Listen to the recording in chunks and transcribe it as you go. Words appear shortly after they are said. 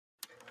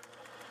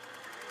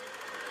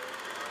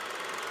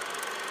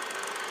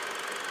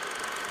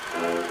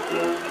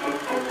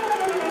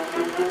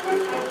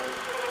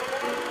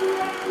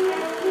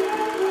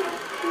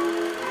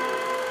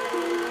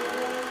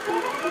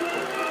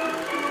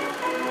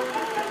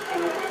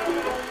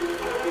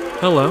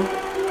Hello,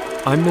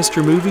 I'm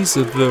Mr. Movies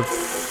of the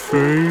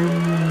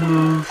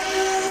famous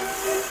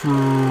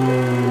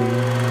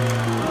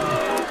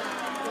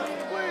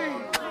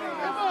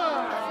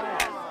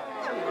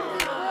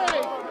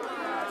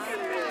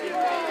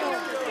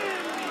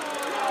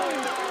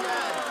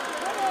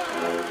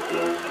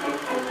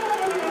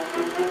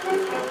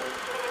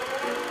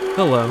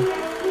Hello,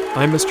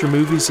 I'm Mr.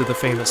 Movies of the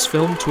famous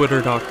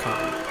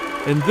filmtwitter.com,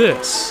 and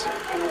this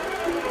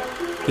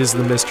is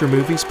the Mr.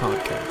 Movies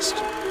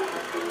Podcast.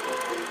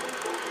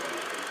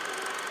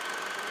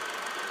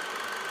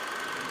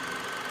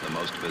 The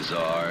most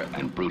bizarre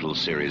and brutal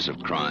series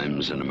of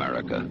crimes in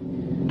America.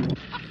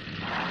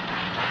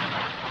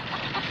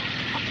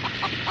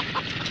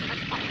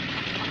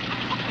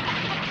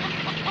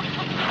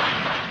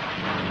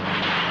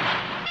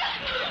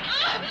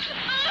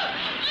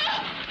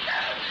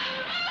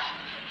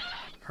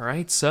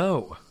 Alright,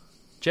 so,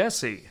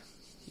 Jesse,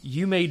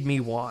 you made me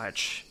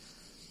watch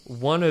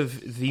one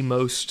of the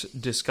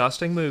most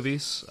disgusting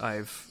movies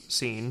I've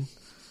seen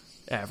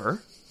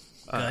ever.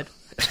 Good.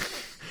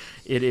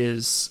 It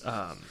is,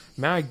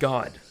 my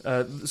God.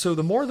 So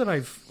the more that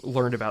I've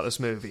learned about this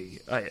movie,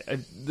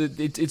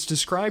 it's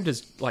described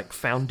as, like,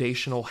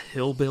 foundational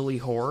hillbilly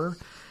horror,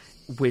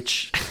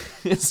 which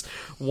is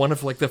one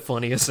of, like, the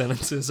funniest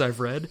sentences I've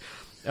read.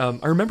 I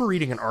remember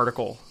reading an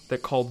article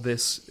that called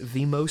this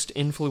the most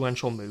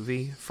influential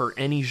movie for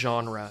any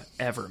genre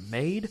ever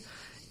made,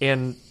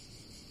 and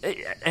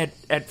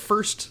at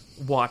first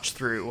watch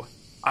through,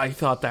 I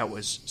thought that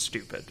was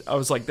stupid. I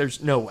was like,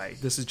 there's no way.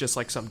 This is just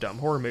like some dumb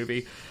horror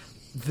movie.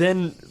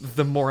 Then,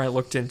 the more I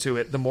looked into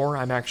it, the more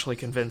I'm actually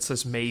convinced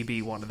this may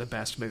be one of the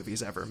best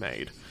movies ever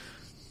made.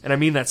 And I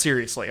mean that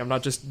seriously. I'm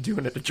not just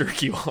doing it to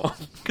jerk you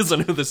off, because I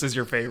know this is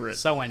your favorite.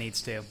 Someone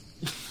needs to.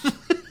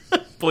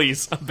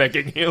 Please, I'm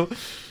begging you.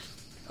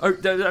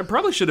 I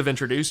probably should have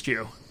introduced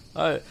you.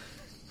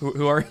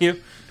 Who are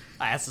you?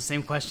 I ask the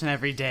same question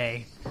every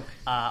day.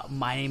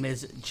 My name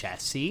is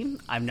Jesse.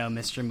 I've known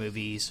Mr.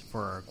 Movies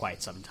for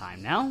quite some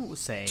time now.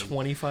 Say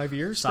 25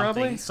 years,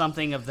 probably?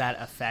 Something of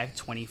that effect,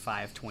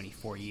 25,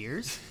 24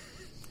 years.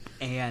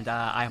 And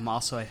I'm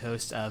also a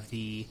host of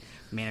the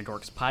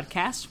Manadorks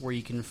podcast, where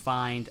you can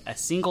find a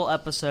single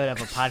episode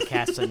of a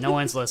podcast that no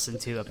one's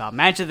listened to about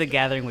Magic the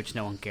Gathering, which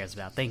no one cares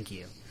about. Thank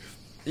you.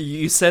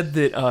 You said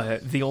that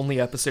the only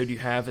episode you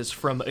have is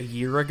from a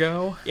year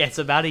ago? Yeah, it's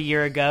about a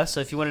year ago, so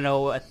if you want to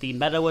know what the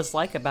meta was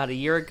like about a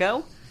year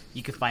ago,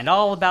 you can find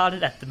all about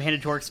it at the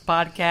Manadorks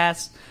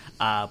podcast.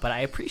 But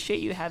I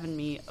appreciate you having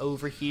me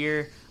over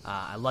here.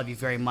 I love you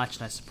very much,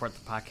 and I support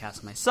the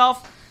podcast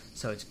myself,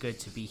 so it's good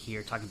to be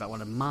here talking about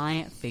one of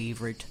my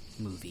favorite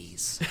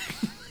movies.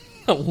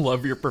 I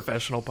love your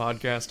professional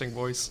podcasting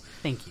voice.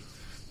 Thank you.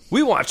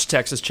 We watched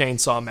Texas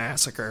Chainsaw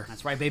Massacre.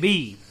 That's right,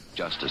 baby.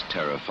 Just as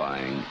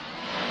terrifying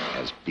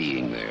as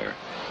being there.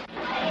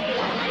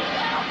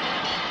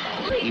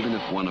 Even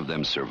if one of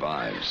them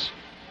survives,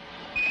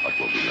 what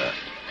will be left?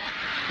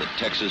 The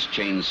Texas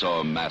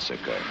Chainsaw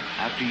Massacre.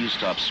 After you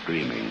stop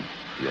screaming,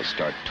 you'll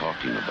start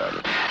talking about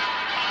it.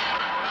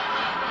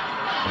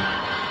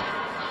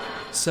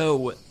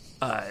 So,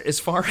 as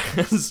far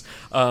as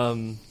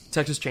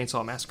Texas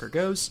Chainsaw Massacre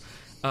goes,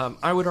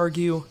 I would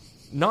argue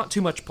not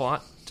too much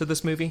plot to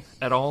this movie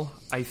at all.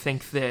 I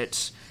think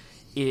that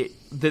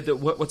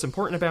what's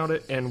important about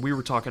it, and we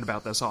were talking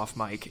about this off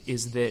mic,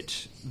 is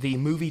that the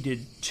movie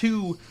did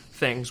two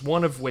things,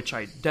 one of which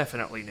I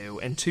definitely knew,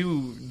 and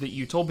two that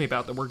you told me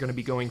about that we're going to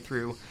be going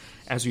through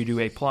as we do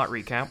a plot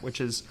recap, which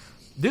is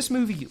this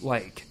movie,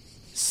 like,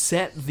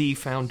 set the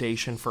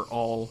foundation for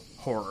all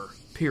horror,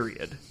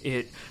 period.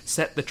 It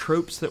set the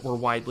tropes that were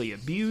widely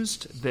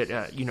abused,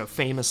 that,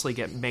 famously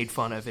get made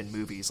fun of in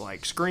movies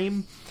like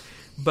Scream,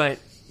 but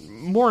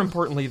more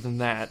importantly than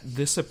that,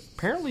 this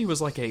apparently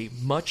was like a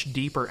much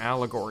deeper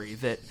allegory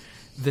that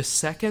the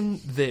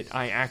second that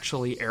I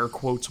actually, air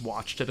quotes,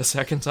 watched it a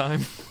second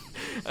time,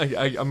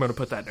 I'm going to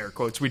put that in air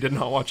quotes, we did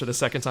not watch it a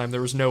second time,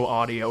 there was no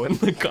audio in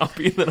the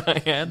copy that I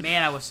had.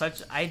 Man,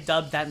 I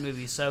dubbed that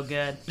movie so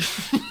good.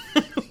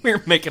 We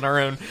were making our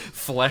own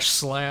flesh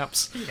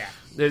slaps. Yeah.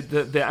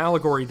 The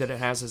allegory that it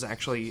has is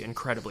actually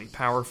incredibly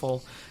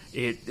powerful.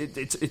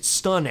 It's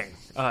stunning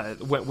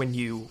when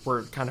you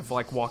were kind of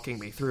like walking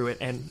me through it.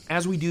 And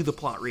as we do the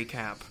plot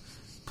recap,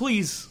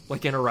 please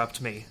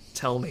interrupt me,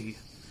 tell me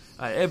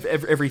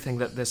everything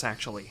that this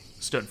actually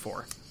stood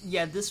for.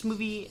 Yeah, this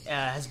movie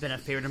has been a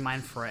favorite of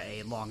mine for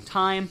a long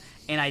time,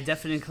 and I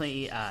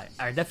definitely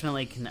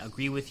can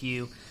agree with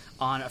you.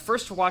 On a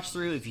first watch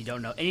through, if you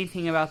don't know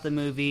anything about the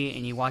movie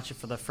and you watch it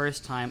for the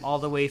first time all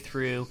the way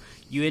through,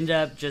 you end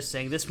up just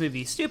saying, this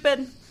movie's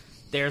stupid.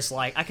 There's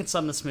I could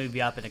sum this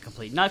movie up in a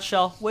complete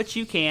nutshell, which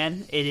you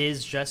can. It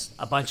is just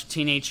a bunch of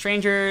teenage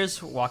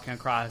strangers walking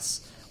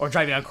across, or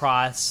driving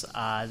across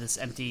this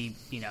empty,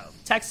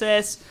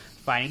 Texas,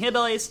 fighting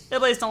hillbillies.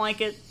 Hillbillies don't like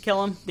it,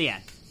 kill them, the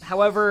end.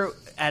 However,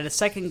 at a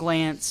second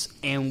glance,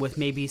 and with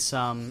maybe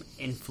some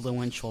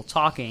influential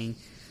talking,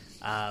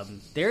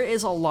 there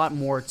is a lot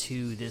more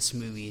to this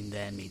movie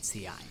than meets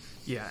the eye.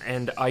 Yeah,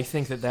 and I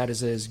think that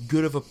is as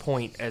good of a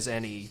point as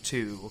any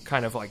to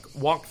kind of like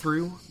walk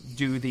through,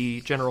 do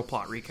the general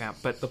plot recap,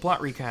 but the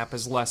plot recap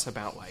is less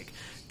about like,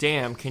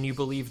 damn, can you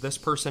believe this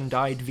person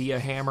died via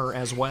hammer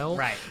as well?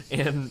 Right.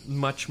 And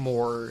much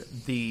more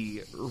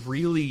the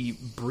really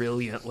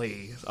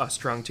brilliantly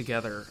strung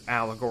together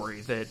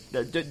allegory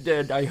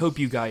that I hope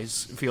you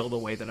guys feel the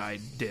way that I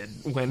did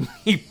when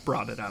he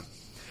brought it up.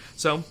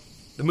 So,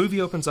 the movie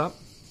opens up,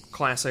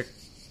 classic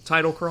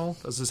title crawl.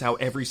 This is how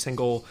every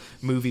single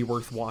movie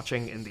worth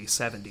watching in the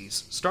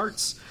 70s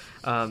starts.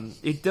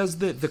 It does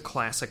the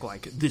classic,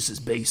 like, this is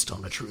based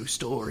on a true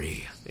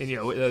story.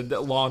 And,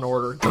 Law and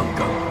Order, gum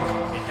gum.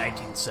 In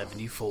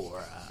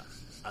 1974,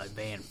 a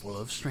van full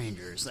of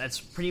strangers. That's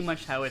pretty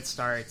much how it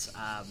starts.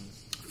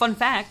 Fun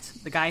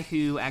fact, the guy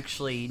who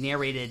actually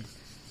narrated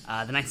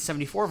the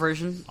 1974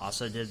 version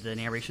also did the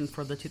narration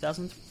for the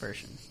 2000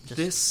 version.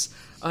 This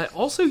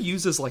also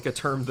uses like a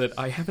term that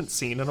I haven't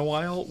seen in a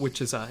while,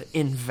 which is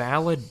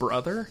invalid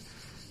brother.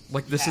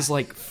 Like, this is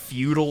like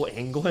feudal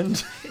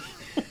England.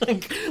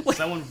 like,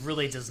 someone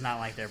really does not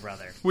like their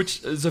brother.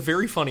 Which is a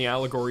very funny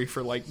allegory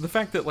for like the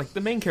fact that like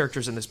the main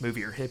characters in this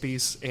movie are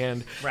hippies,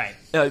 and right.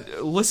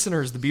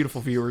 Listeners, the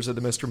beautiful viewers of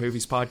the Mr.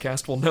 Movies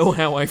podcast will know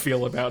how I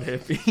feel about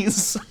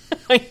hippies.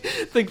 I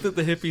think that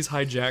the hippies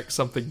hijack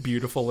something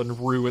beautiful and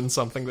ruin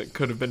something that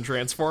could have been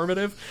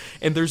transformative,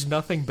 and there's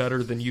nothing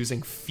better than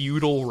using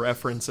feudal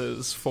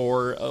references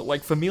for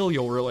like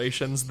familial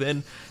relations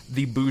than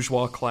the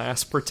bourgeois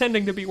class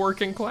pretending to be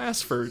working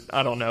class for,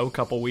 I don't know, a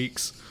couple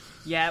weeks.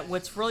 Yeah,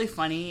 what's really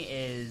funny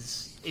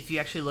is if you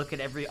actually look at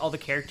all the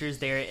characters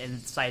there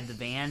inside the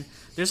van,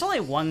 there's only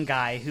one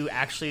guy who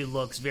actually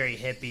looks very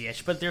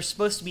hippie-ish, but they're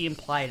supposed to be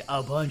implied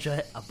a bunch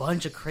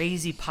of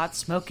crazy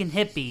pot-smoking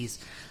hippies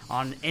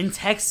in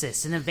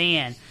Texas in a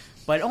van,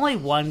 but only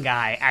one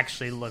guy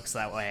actually looks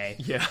that way.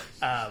 Yeah.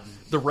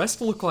 The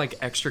rest look like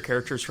extra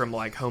characters from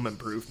like Home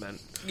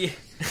Improvement.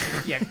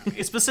 Yeah,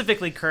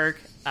 specifically Kirk.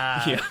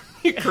 Yeah.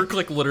 Kirk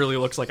like literally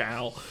looks like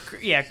Al.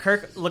 Yeah,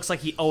 Kirk looks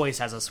like he always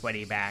has a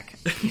sweaty back.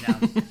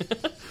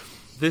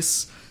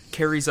 This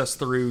carries us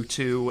through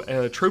to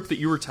a trope that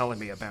you were telling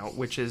me about,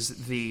 which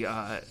is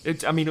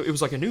it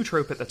was like a new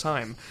trope at the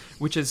time,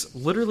 which is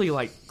literally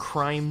like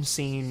crime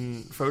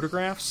scene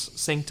photographs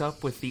synced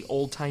up with the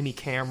old-timey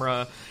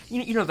camera.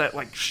 You know that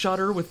like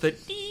shutter with the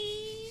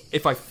dee?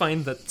 If I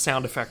find the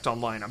sound effect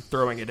online, I'm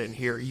throwing it in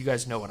here. You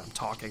guys know what I'm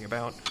talking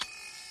about.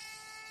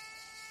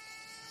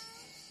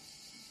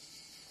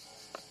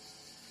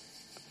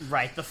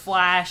 Right, the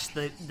flash,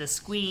 the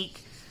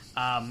squeak,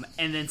 and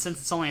then since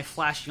it's only a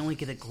flash, you only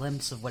get a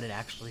glimpse of what it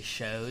actually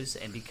shows.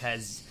 And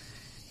because,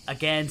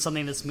 again,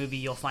 something in this movie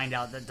you'll find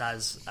out that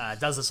does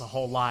this a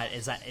whole lot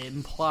is that it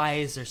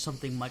implies there's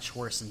something much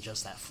worse than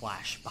just that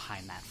flash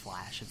behind that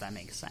flash, if that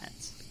makes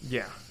sense.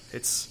 Yeah,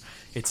 it's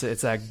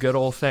that good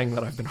old thing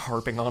that I've been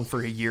harping on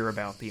for a year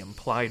about, the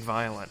implied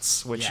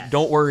violence, which, yes.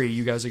 Don't worry,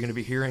 you guys are going to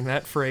be hearing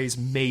that phrase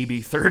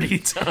maybe 30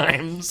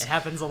 times. It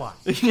happens a lot.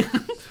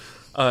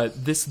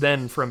 This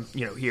then from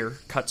here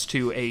cuts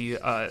to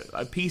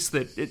a piece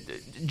that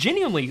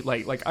genuinely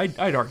like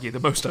I'd argue the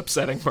most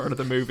upsetting part of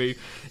the movie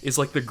is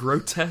like the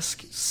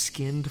grotesque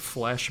skinned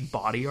flesh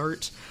body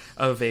art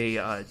of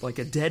a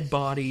dead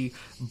body,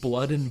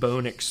 blood and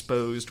bone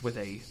exposed with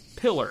a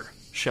pillar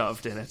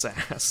shoved in its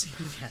ass.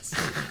 Yes,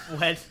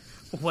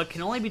 what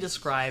can only be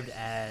described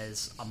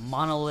as a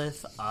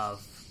monolith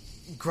of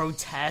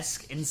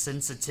grotesque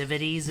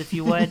insensitivities, if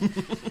you would.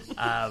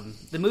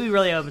 The movie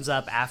really opens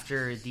up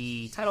after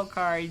the title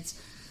cards,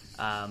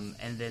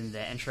 and then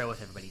the intro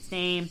with everybody's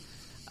name.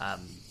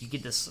 You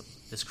get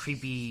this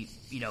creepy,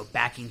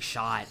 backing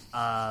shot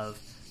of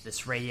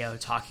this radio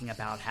talking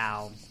about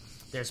how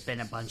there's been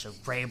a bunch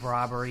of grave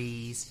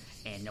robberies,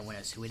 and no one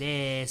knows who it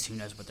is, who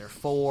knows what they're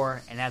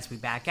for. And as we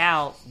back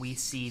out, we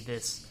see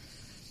this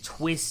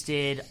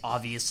twisted,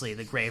 obviously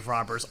the grave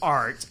robbers'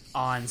 art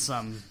on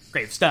some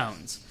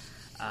gravestones.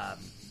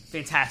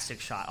 Fantastic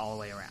shot all the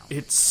way around.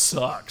 It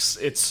sucks.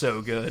 It's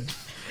so good.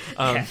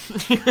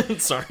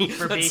 Sorry.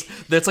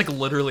 That's like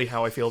literally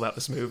how I feel about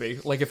this movie.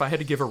 Like, if I had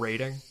to give a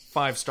rating,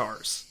 5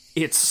 stars.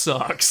 It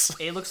sucks.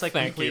 It looks like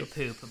complete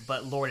poop,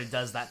 but Lord, it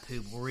does that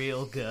poop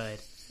real good.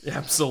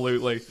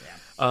 Absolutely.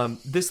 Yeah.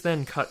 This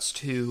then cuts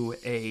to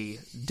a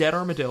dead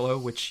armadillo,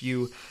 which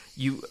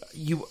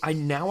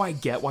I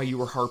get why you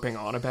were harping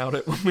on about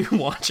it when we were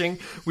watching,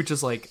 which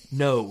is like,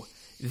 no,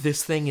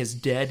 this thing is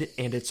dead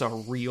and it's a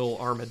real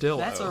armadillo.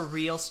 That's a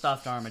real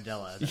stuffed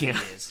armadillo. That yeah.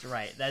 It is.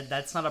 Right.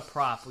 That's not a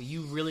prop.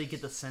 You really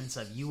get the sense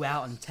of you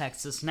out in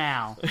Texas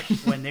now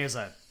when there's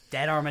a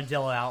dead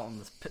armadillo out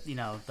on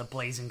the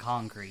blazing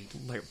concrete.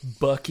 Like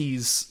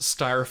Bucky's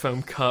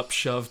styrofoam cup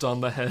shoved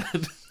on the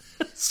head.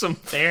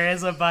 There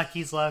is a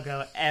Bucky's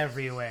logo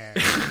everywhere.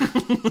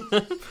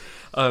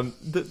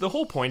 The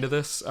whole point of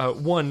this,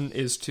 one,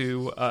 is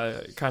to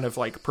kind of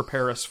like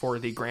prepare us for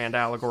the grand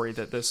allegory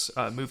that this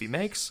movie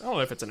makes. I don't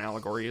know if it's an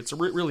allegory. It's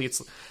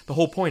the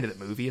whole point of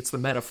the movie. It's the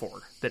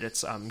metaphor that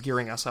it's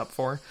gearing us up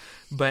for.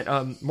 But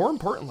more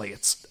importantly,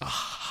 it's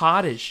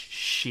hot as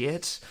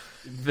shit.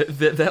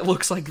 That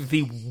looks like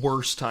the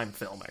worst time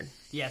filming.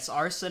 Yes,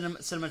 our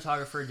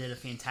cinematographer did a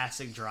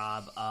fantastic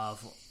job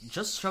of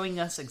just showing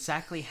us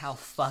exactly how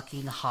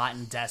fucking hot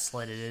and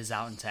desolate it is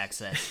out in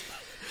Texas.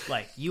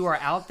 Like, you are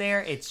out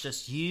there, it's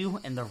just you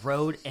and the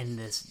road and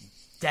this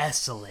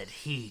desolate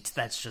heat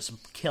that's just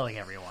killing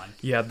everyone.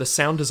 Yeah, the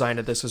sound design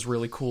of this is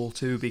really cool,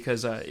 too,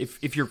 because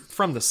if you're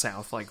from the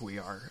South, like we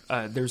are,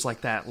 there's, like,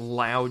 that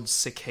loud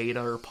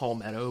cicada or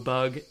palmetto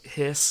bug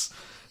hiss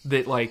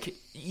that, like,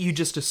 you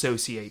just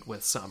associate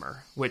with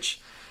summer,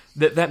 which...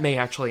 That may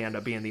actually end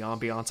up being the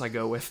ambiance I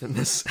go with in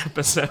this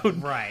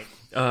episode. Right.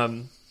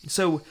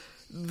 So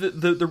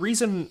the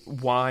reason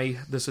why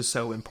this is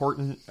so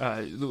important,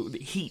 the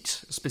heat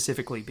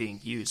specifically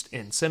being used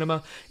in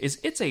cinema, is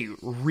it's a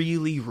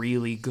really,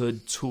 really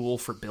good tool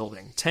for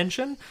building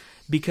tension.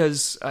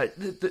 Because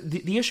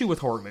the issue with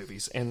horror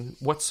movies, and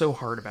what's so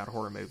hard about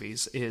horror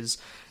movies, is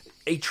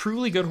a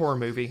truly good horror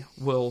movie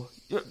will...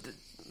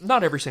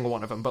 Not every single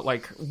one of them, but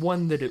like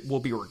one that it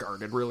will be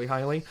regarded really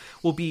highly,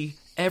 will be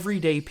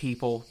everyday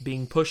people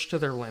being pushed to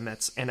their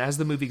limits, and as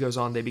the movie goes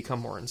on, they become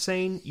more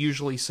insane,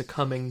 usually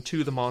succumbing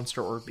to the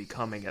monster or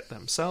becoming it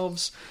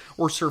themselves,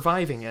 or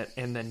surviving it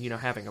and then,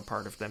 having a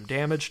part of them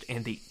damaged.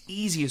 And the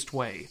easiest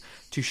way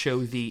to show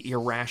the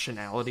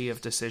irrationality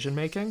of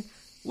decision-making,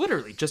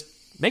 literally, just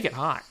make it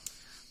hot.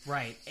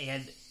 Right,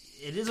 and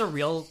it is a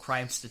real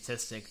crime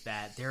statistic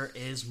that there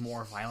is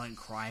more violent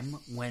crime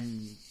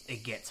when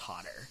it gets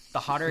hotter. The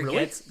hotter it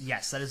gets,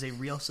 yes, that is a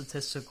real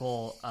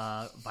statistical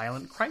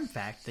violent crime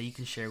fact that you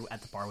can share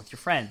at the bar with your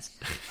friends.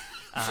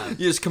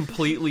 You're just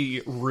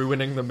completely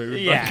ruining the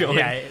mood by going...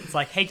 Yeah, it's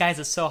like, hey guys,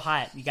 it's so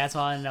hot. You guys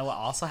want to know what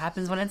also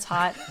happens when it's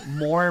hot?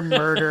 More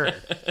murder.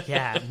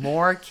 Yeah,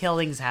 more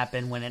killings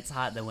happen when it's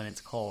hot than when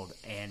it's cold.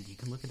 And you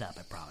can look it up,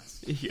 I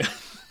promise. Yeah.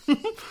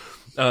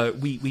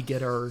 We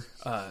get our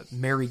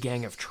merry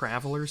gang of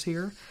travelers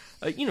here.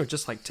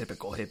 Just like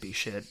typical hippie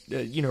shit.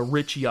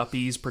 Rich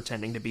yuppies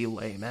pretending to be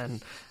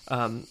laymen.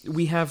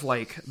 We have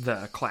like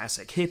the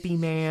classic hippie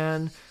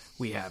man.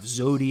 We have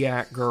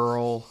Zodiac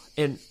Girl.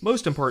 And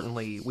most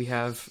importantly, we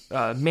have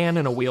a man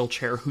in a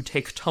wheelchair who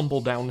take tumble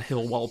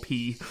downhill while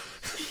pee.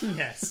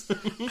 Yes.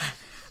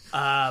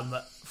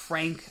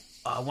 Frank,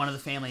 one of the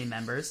family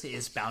members,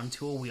 is bound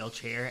to a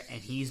wheelchair,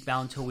 and he's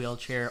bound to a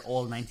wheelchair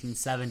old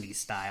 1970s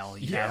style.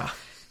 You know?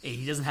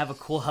 He doesn't have a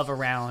cool hover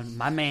around.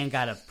 My man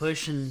got to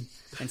push and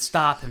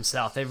stop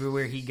himself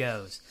everywhere he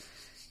goes.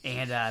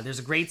 And there's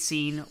a great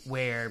scene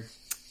where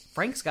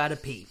Frank's got to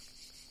pee.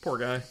 Poor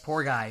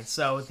guy.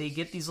 So they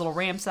get these little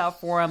ramps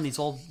out for him, these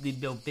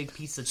big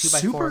pieces of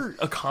 2x4. Super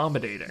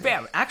accommodating.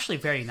 Yeah, actually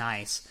very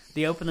nice.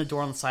 They open the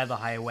door on the side of the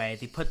highway.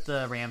 They put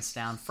the ramps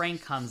down.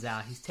 Frank comes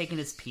out. He's taking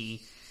his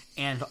pee.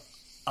 And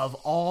of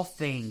all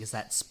things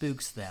that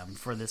spooks them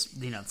for this,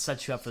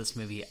 sets you up for this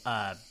movie,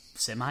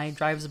 semi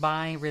drives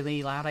by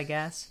really loud, I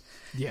guess.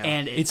 Yeah,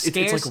 and it's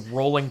like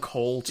rolling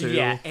coal too.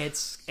 Yeah, it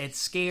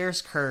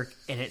scares Kirk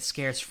and it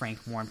scares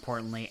Frank, more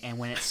importantly. And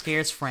when it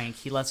scares Frank,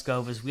 he lets go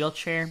of his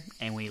wheelchair,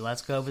 and when he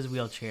lets go of his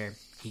wheelchair,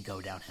 he go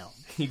downhill.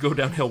 He go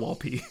downhill while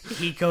pee.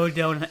 He go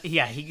down.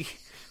 Yeah,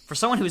 for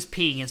someone who's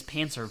peeing, his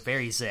pants are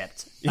very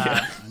zipped.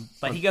 Yeah.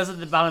 But he goes at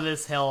the bottom of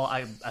this hill,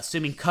 I'm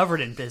assuming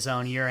covered in his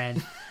own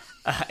urine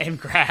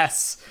and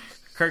grass.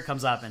 Kirk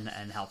comes up and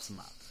helps him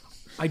up.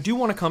 I do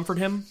want to comfort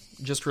him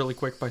just really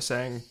quick by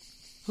saying,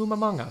 "Whom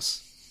among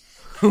us?"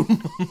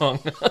 Whom among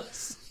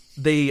us?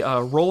 They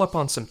roll up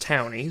on some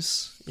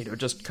townies,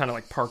 just kind of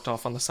like parked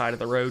off on the side of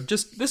the road.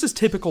 This is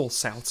typical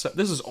South stuff.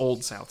 This is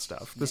old South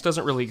stuff. This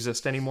doesn't really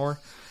exist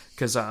anymore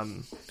because a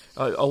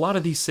lot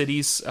of these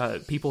cities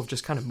people have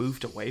just kind of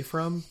moved away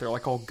from. They're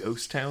like all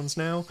ghost towns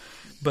now.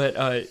 But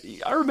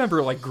I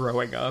remember like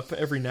growing up,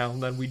 every now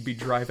and then we'd be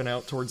driving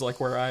out towards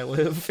like where I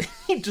live.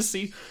 You'd just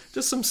see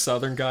some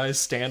Southern guys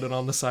standing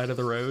on the side of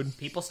the road.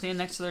 People stand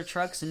next to their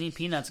trucks and eat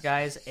peanuts,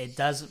 guys. It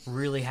does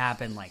really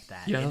happen like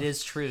that. Yeah. It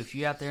is true. If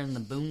you're out there in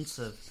the boons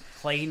of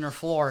Clayton or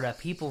Florida,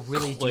 people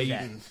really do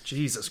that.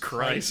 Jesus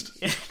Christ.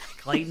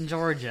 Clayton,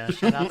 Georgia.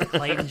 Shout out to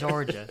Clayton,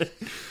 Georgia.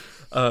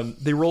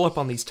 They roll up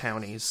on these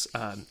townies,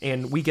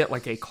 and we get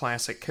like a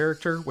classic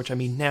character, which I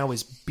mean now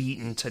is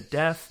beaten to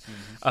death.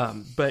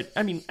 Mm-hmm. But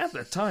I mean at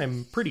the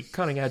time, pretty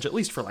cutting edge, at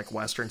least for like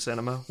Western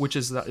cinema, which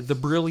is the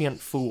brilliant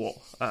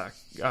fool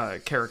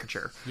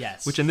caricature.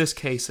 Yes. Which in this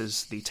case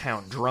is the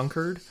town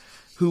drunkard,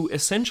 who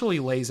essentially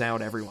lays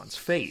out everyone's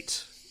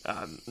fate.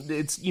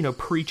 It's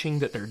preaching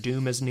that their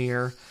doom is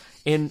near.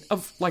 And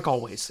like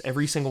always,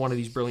 every single one of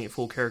these brilliant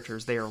fool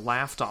characters, they are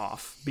laughed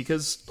off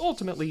because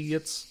ultimately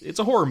it's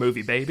a horror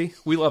movie, baby.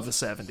 We love the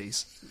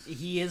 70s.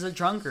 He is a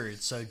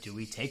drunkard, so do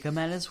we take him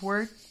at his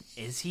word?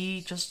 Is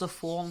he just a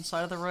fool on the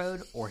side of the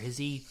road, or is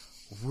he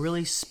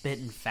really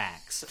spitting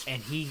facts?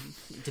 And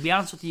to be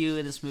honest with you,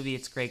 in this movie,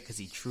 it's great because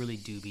he truly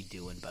do be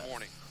doing both.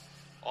 Morning.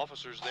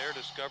 Officers there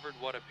discovered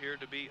what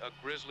appeared to be a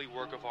grisly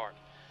work of art.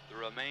 The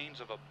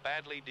remains of a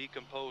badly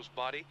decomposed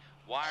body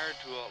wired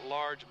to a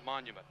large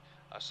monument.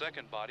 A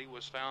second body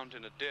was found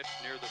in a ditch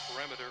near the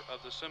perimeter of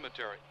the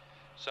cemetery.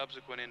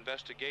 Subsequent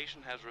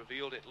investigation has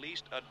revealed at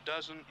least a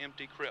dozen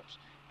empty crypts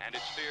and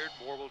it's feared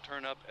more will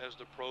turn up as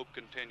the probe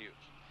continues.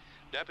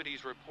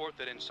 Deputies report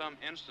that in some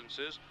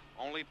instances,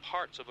 only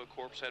parts of a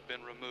corpse had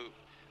been removed.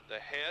 The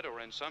head,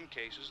 or in some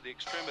cases, the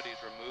extremities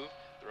removed,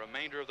 the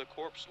remainder of the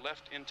corpse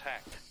left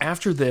intact.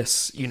 After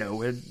this,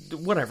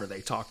 whatever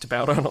they talked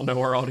about, I don't know,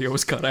 our audio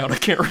was cut out, I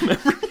can't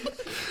remember.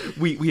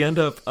 we end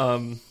up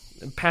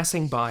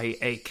passing by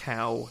a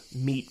cow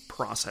meat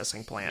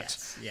processing plant.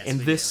 Yes, and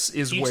this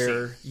is Huge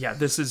where, scene.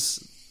 this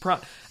is...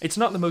 it's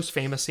not the most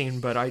famous scene,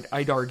 but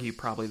I'd argue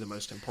probably the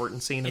most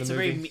important scene in the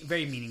movie. It's a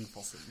very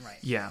meaningful scene, right?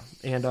 Yeah,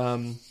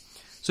 and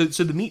so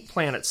the meat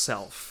plant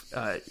itself,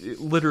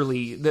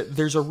 literally,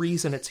 there's a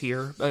reason it's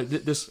here.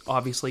 This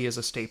obviously is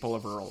a staple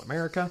of rural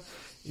America.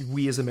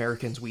 We as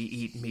Americans, we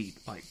eat meat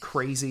like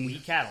crazy. We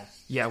eat cattle.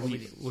 Yeah,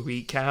 we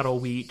eat cattle,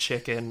 we eat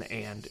chicken,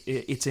 and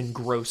it's in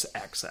gross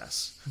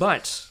excess.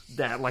 But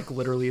that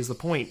literally is the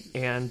point.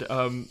 And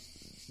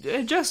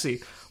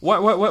Jesse,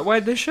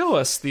 why'd they show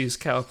us these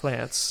cow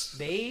plants?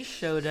 They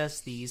showed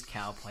us these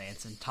cow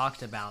plants and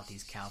talked about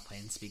these cow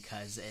plants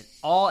because it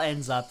all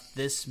ends up,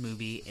 this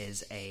movie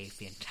is a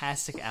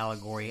fantastic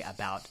allegory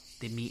about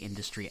the meat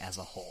industry as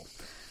a whole.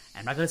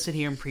 I'm not going to sit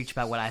here and preach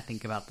about what I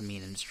think about the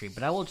meat industry,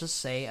 but I will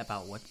just say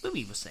about what the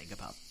movie was saying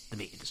about the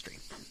meat industry.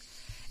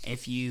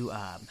 If you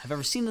have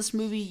ever seen this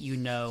movie, you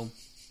know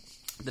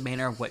the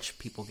manner in which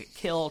people get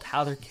killed,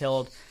 how they're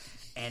killed,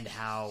 and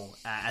how,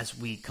 as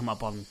we come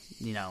up on,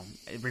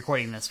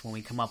 recording this, when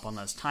we come up on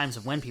those times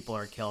of when people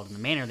are killed and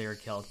the manner they are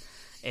killed,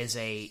 is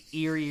a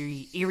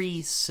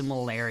eerie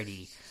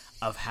similarity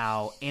of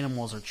how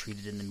animals are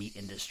treated in the meat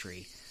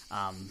industry.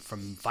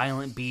 From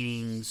violent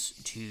beatings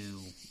to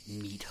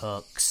meat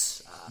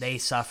hooks. They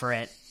suffer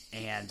it,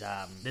 and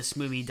this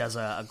movie does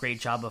a great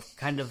job of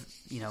kind of,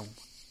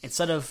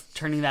 instead of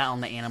turning that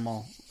on the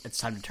animal, it's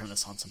time to turn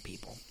this on some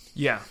people.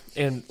 Yeah,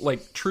 and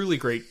truly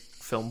great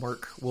film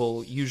work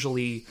will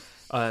usually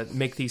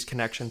make these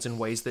connections in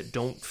ways that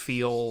don't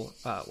feel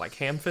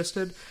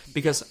ham-fisted,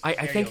 because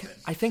I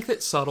think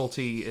that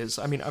subtlety is,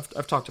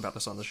 I've talked about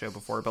this on the show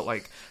before, but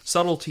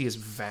subtlety is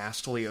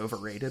vastly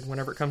overrated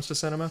whenever it comes to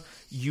cinema.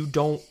 You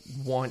don't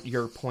want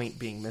your point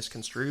being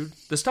misconstrued.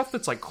 The stuff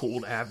that's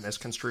cool to have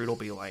misconstrued will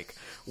be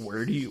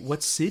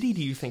what city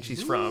do you think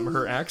she's from?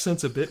 Her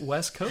accent's a bit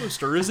West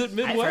Coast, or is it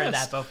Midwest? I've heard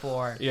that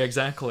before. Yeah,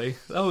 exactly.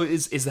 Oh,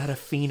 is that a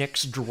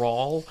Phoenix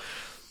drawl?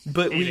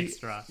 But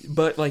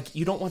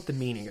you don't want the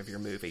meaning of your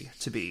movie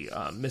to be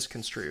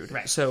misconstrued.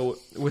 Right. So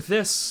with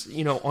this,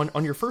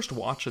 on your first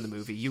watch of the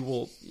movie,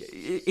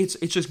 it's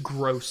just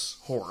gross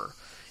horror,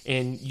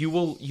 and you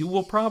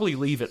will probably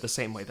leave it the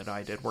same way that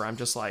I did, where I'm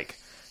just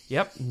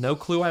yep, no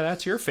clue why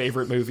that's your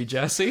favorite movie,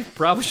 Jesse.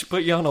 Probably should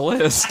put you on a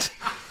list.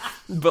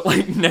 But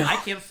now I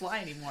can't fly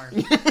anymore.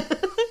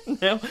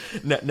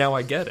 now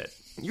I get it.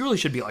 You really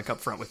should be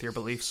upfront with your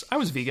beliefs. I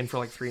was vegan for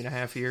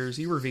 3.5 years.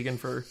 You were vegan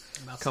for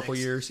about a couple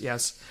 6 years.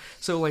 Yes.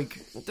 So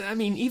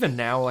even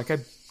now, I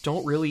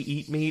don't really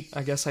eat meat.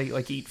 I guess I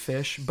eat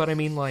fish. But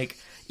even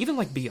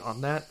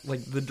beyond that,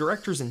 the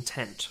director's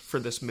intent for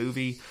this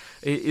movie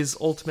is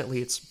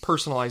ultimately it's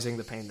personalizing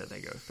the pain that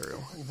they go through.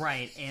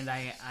 Right. And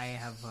I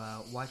have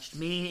watched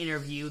many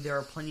interviews. There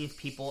are plenty of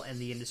people in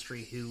the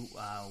industry who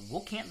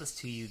will cant this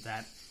to you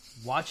that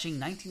watching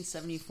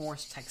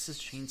 1974's Texas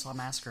Chainsaw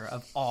Massacre,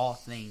 of all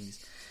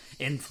things,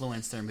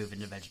 influenced their move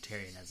into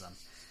vegetarianism.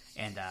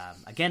 And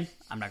again,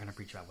 I'm not going to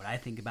preach about what I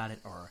think about it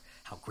or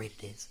how great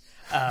it is.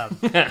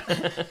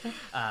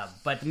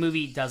 But the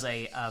movie does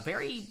a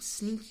very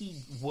sneaky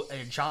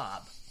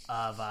job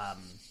of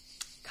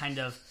kind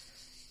of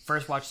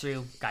first watch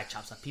through, guy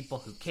chops up people,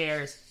 who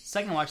cares?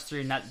 Second watch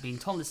through, not being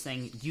told this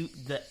thing,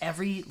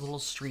 every little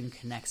string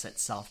connects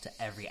itself to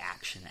every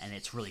action, and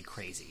it's really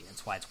crazy.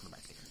 That's why it's one of my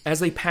favorites. As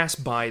they pass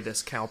by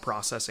this cow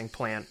processing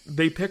plant,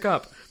 they pick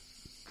up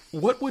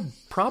what would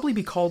probably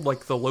be called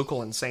the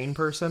local insane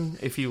person,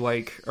 if you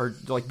are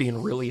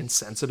being really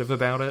insensitive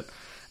about it.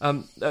 A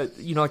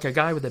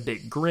guy with a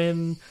big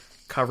grin,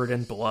 covered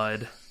in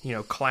blood,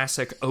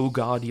 classic "oh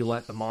God, you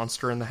let the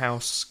monster in the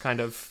house" kind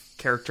of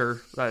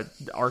character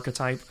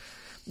archetype.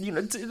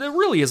 It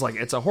really is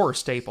it's a horror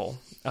staple.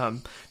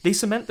 They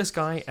cement this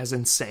guy as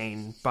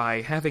insane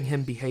by having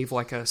him behave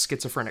like a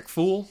schizophrenic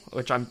fool,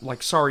 which I'm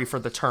sorry for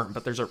the term,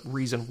 but there's a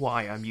reason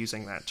why I'm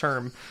using that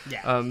term.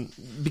 Yeah.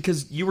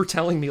 Because you were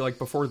telling me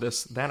before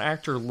this, that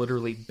actor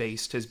literally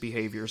based his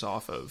behaviors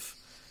off of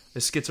a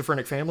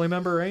schizophrenic family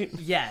member, right?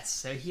 Yes.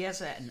 So he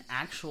has an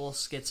actual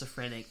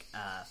schizophrenic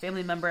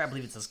family member, I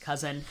believe it's his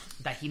cousin,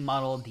 that he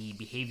modeled the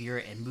behavior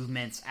and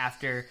movements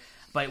after,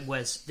 but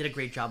did a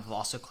great job of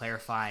also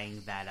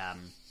clarifying that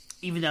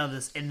even though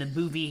in the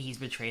movie he's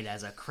portrayed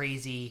as a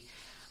crazy,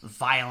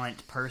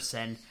 violent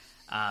person,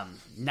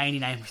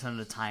 99% of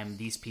the time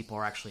these people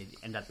are actually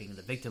end up being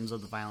the victims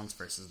of the violence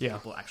versus the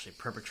people actually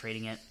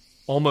perpetrating it.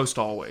 Almost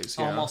always,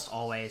 yeah. Almost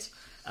always.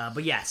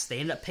 But yes, they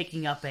end up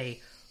picking up a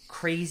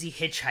crazy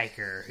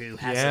hitchhiker who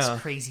has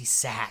this crazy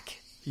sack.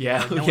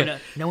 Yeah,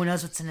 no one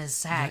knows what's in his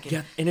sack.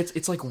 Yeah, and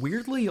it's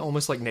weirdly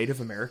almost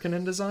Native American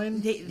in design.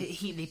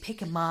 They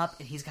pick him up,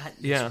 and he's got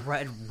this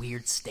red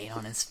weird stain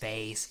on his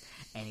face,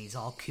 and he's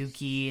all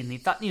kooky, and they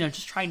thought,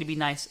 just trying to be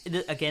nice.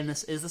 Again,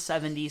 this is the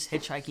 70s.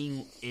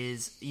 Hitchhiking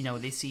is,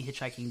 they see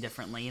hitchhiking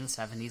differently in the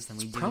 70s than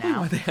we do Probably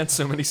now. why they had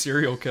so many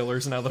serial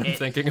killers now that I'm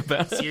thinking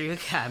about it.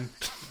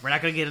 We're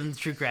not going to get into the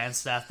true crime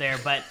stuff there,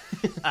 but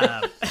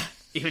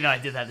even though I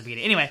did that at the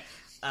beginning. Anyway,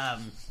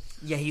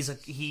 he's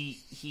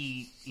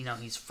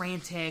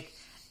frantic,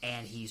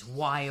 and he's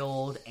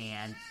wild,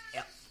 and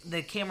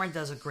the camera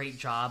does a great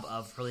job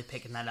of really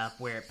picking that up,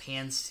 where it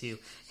pans to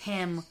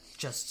him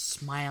just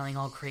smiling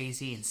all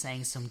crazy and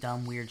saying some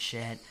dumb, weird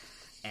shit,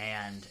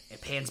 and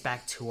it pans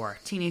back to our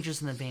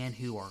teenagers in the van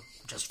who are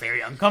just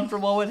very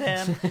uncomfortable with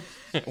him,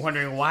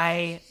 wondering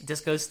why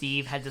Disco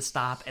Steve had to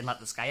stop and let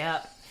this guy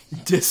up.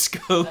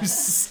 Disco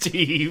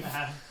Steve.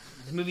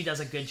 The movie does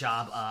a good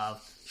job of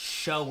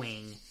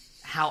showing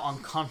how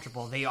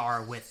uncomfortable they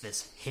are with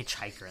this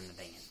hitchhiker in the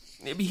van.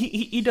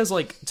 He does,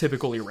 like,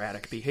 typical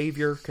erratic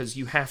behavior, because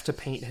you have to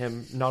paint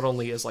him not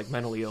only as, like,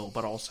 mentally ill,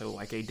 but also,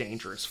 like, a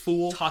dangerous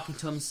fool. Talking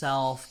to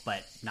himself,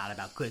 but not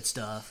about good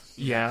stuff.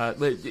 Yeah,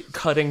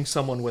 cutting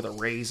someone with a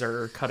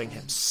razor, cutting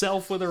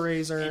himself with a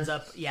razor.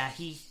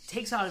 He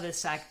takes out of his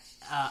sack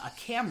a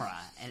camera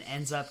and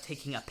ends up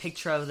taking a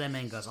picture of them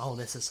and goes, "Oh,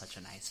 this is such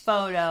a nice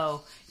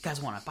photo. You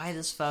guys want to buy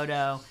this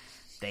photo?"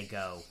 They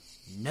go,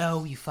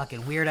 "No, you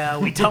fucking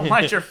weirdo. We don't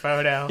want your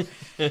photo."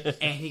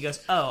 And he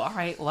goes, "Oh, all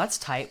right. Well, that's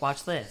tight.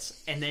 Watch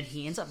this." And then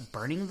he ends up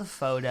burning the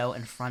photo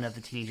in front of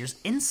the teenagers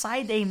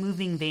inside a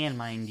moving van,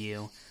 mind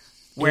you,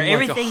 where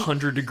everything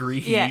 100-degree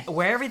heat. Yeah,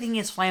 where everything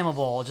is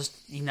flammable.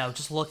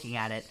 Just looking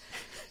at it,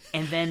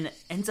 and then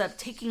ends up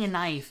taking a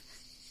knife,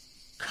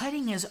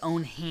 cutting his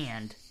own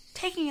hand,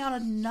 taking out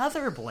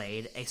another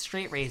blade, a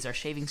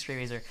shaving straight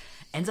razor,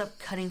 ends up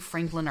cutting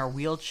Franklin, our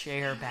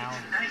wheelchair bound.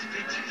 Nice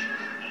picture.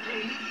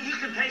 You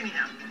can pay me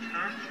now.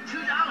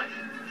 $2.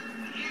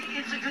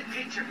 It's a good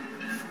picture.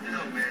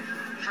 No, man.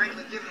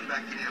 Franklin, give them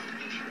back to him.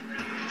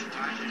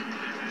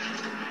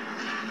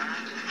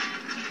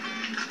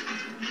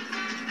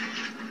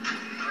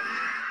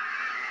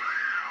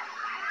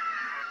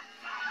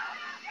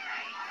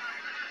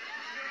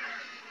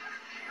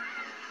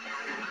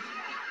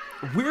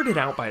 Weirded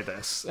out by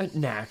this,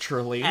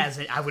 naturally.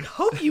 I would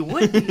hope you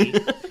would be.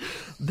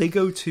 They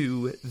go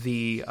to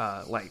the,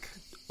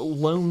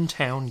 lone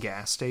town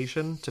gas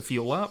station to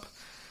fuel up.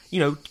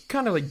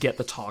 Kind of, get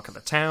the talk of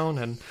the town,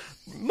 and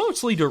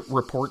mostly to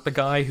report the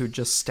guy who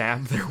just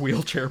stabbed their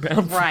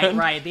wheelchair-bound friend.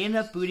 Right. They end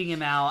up booting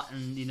him out,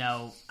 and,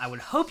 I would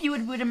hope you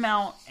would boot him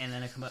out. And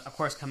then, of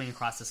course, coming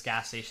across this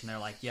gas station, they're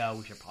like, "Yo,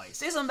 we should probably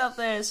say something about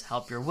this,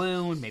 help your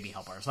wound, maybe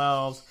help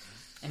ourselves."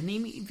 And they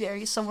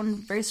meet someone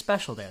very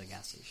special there at the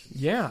gas station.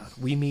 Yeah,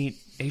 we meet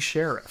a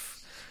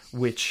sheriff,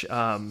 which,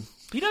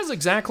 he does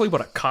exactly what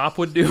a cop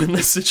would do in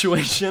this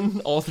situation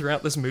all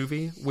throughout this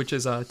movie, which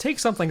is, take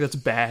something that's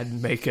bad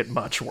and make it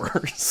much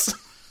worse.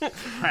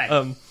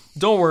 Right.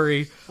 Don't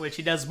worry. Which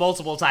he does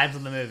multiple times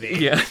in the movie.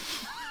 Yeah.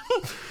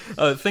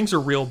 Things are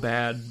real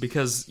bad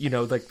because,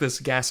 this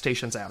gas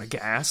station's out of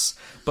gas.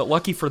 But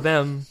lucky for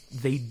them,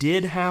 they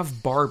did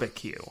have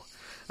barbecue.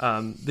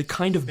 The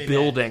kind of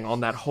building on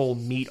that whole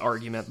meat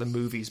argument the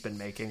movie's been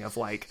making of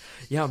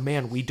yeah,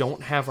 man, we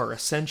don't have our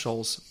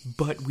essentials,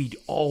 but we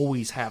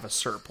always have a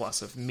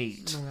surplus of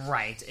meat.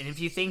 Right. And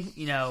if you think,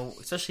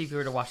 especially if you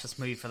were to watch this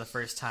movie for the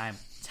first time,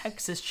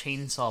 Texas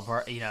Chainsaw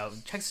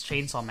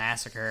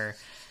Massacre,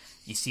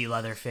 you see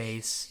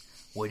Leatherface,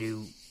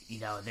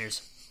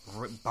 there's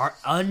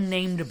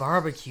unnamed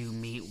barbecue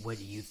meat. What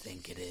do you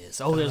think it is?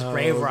 Oh, there's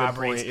grave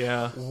robberies. Point,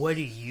 yeah. What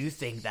do you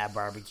think that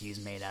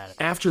barbecue's made out of?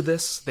 After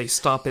this, they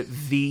stop at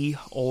the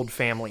old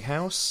family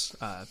house.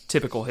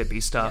 Typical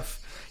hippie stuff.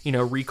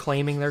 Yep.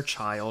 Reclaiming their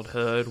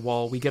childhood,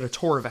 while we get a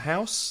tour of a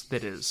house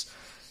that is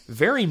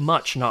very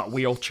much not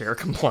wheelchair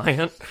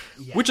compliant,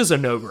 which is a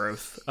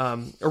no-growth. A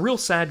real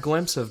sad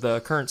glimpse of the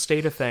current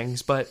state of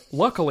things, but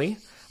luckily,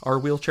 our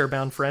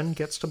wheelchair-bound friend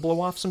gets to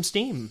blow off some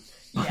steam.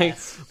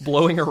 Yes.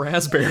 Blowing a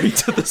raspberry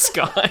to the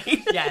sky.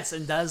 Yes,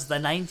 and does the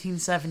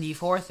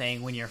 1974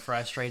 thing when you're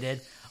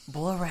frustrated.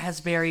 Blow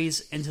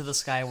raspberries into the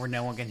sky where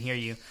no one can hear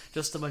you.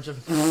 Just a bunch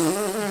of...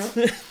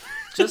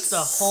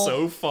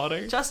 so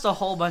funny. Just a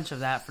whole bunch of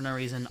that for no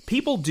reason.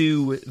 People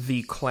do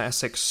the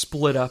classic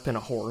split up in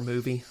a horror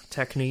movie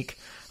technique,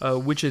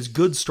 which is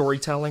good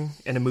storytelling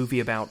in a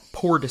movie about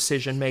poor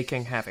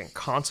decision-making having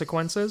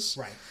consequences.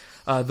 Right.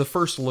 The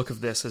first look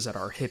of this is at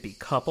our hippie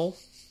couple.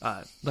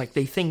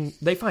 They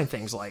find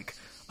things like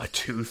a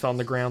tooth on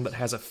the ground that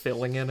has a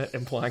filling in it,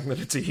 implying that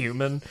it's a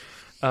human.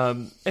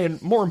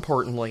 And more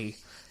importantly,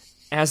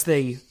 as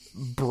they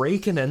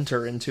break and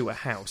enter into a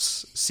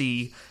house,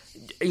 see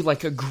a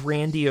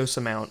grandiose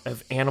amount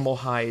of animal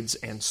hides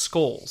and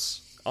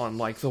skulls on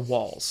the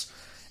walls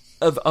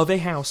of a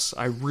house.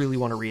 I really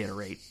want to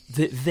reiterate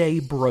that they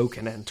broke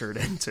and entered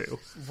into.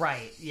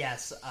 Right.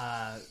 Yes.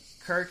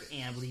 Kirk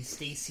and I believe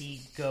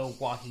Stacy go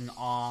walking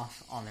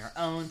off on their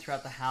own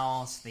throughout the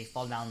house. They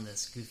fall down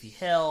this goofy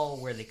hill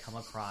where they come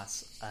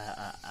across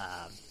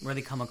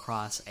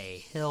a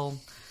hill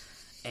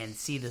and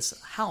see this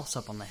house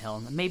up on the hill.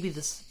 And maybe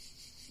this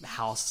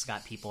house has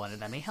got people in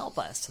it that may help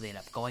us. So they end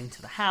up going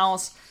to the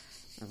house.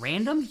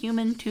 random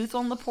human tooth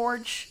on the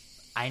porch.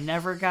 I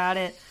never got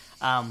it.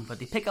 But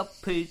they pick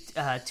up tooth,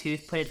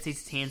 put it in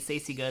Stacy's hand.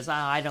 Stacy goes,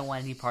 I don't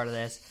want any part of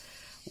this.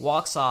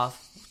 Walks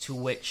off, to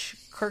which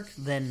Kirk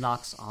then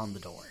knocks on the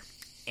door.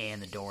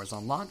 And the door is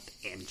unlocked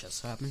and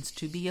just happens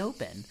to be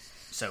open.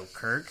 So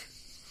Kirk,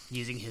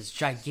 using his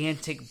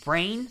gigantic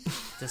brain,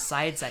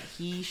 decides that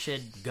he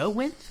should go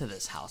into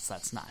this house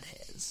that's not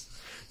his.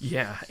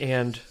 Yeah,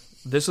 and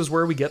this is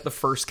where we get the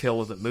first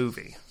kill of the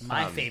movie.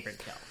 My favorite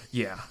kill.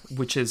 Yeah,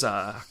 which is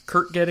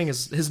Kirk getting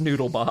his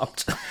noodle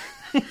bopped.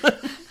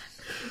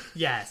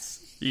 Yes.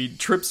 He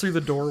trips through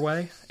the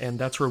doorway, and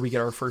that's where we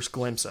get our first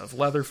glimpse of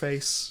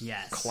Leatherface.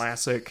 Yes.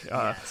 Classic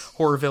Yes.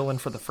 horror villain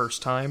for the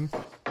first time.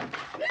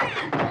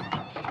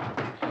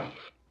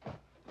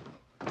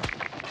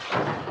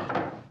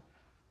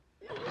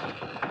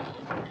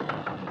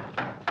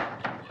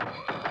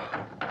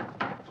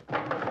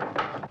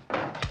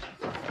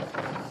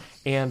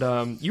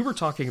 And you were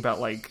talking about,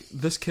 like,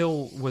 this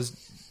kill was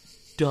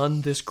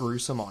done this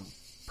gruesome on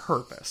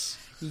purpose.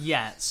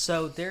 Yeah,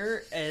 so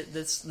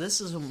this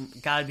is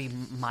gotta be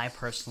my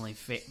personal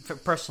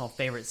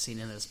favorite scene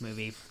in this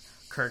movie.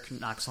 Kirk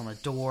knocks on the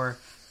door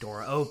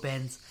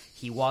opens,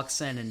 he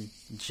walks in and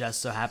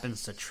just so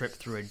happens to trip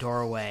through a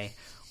doorway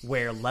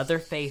where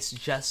Leatherface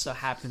just so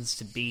happens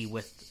to be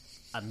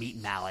with a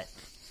meat mallet.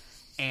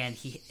 And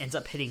he ends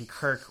up hitting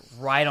Kirk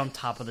right on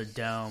top of the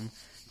dome,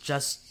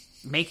 just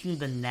making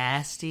the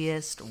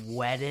nastiest,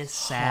 wettest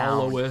sound.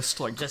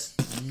 Hollowest, like...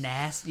 Just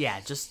nasty. Yeah,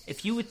 just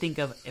if you would think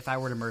of, if I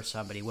were to murder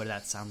somebody, what did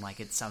that sound like?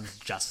 It sounds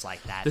just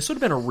like that. This would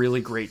have been a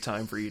really great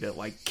time for you to,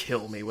 like,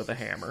 kill me with a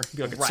hammer.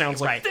 Be like, it sounds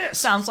like this!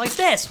 Sounds like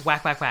this!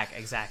 Whack, whack, whack.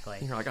 Exactly.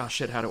 And you're like, oh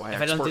shit, how do I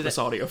don't export do this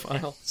that- audio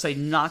file? So he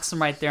knocks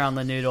him right there on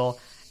the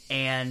noodle,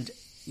 and,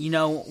 you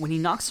know, when he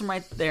knocks him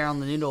right there on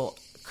the noodle,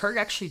 Kirk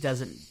actually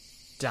doesn't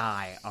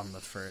die on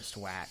the first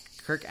whack.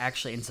 Kirk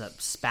actually ends up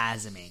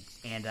spasming,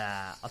 and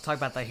I'll talk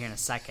about that here in a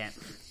second,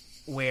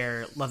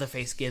 where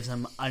Leatherface gives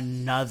him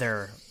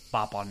another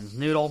bop on his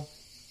noodle.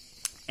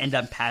 He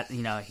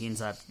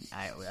ends up,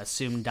 I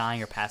assume,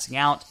 dying or passing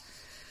out.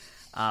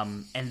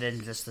 And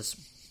then just this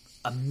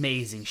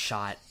amazing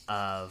shot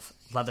of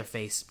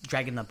Leatherface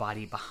dragging the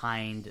body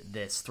behind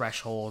this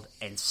threshold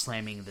and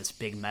slamming this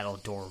big metal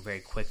door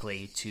very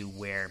quickly to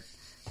where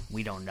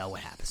we don't know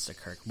what happens to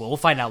Kirk. Well, we'll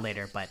find out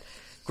later, but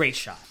great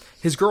shot.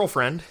 His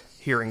girlfriend,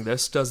 hearing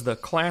this, does the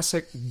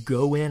classic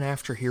go in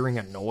after hearing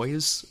a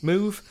noise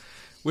move,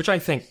 which I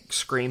think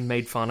Scream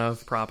made fun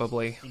of,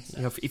 probably. So.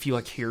 You know, if you,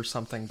 like, hear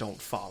something, don't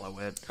follow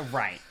it.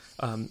 Right.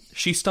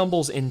 She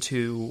stumbles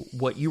into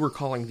what you were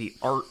calling the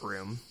art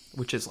room,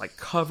 which is, like,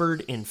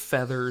 covered in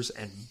feathers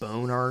and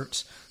bone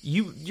art.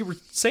 You were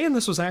saying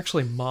this was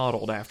actually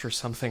modeled after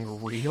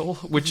something real,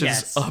 which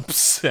Yes. is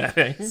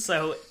upsetting.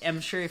 So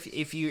I'm sure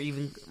if you're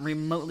even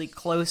remotely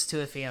close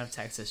to a fan of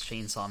Texas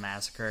Chainsaw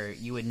Massacre,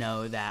 you would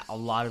know that a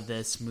lot of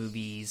this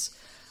movie's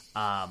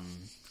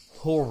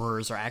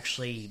horrors are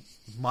actually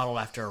modeled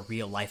after a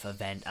real life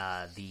event.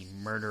 The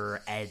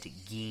murderer Ed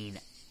Gein,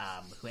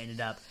 who ended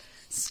up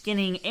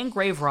skinning and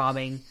grave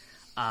robbing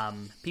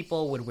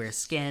people would wear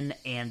skin,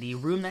 and the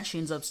room that she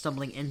ends up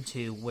stumbling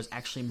into was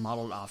actually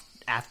modeled off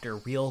after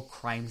real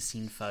crime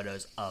scene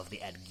photos of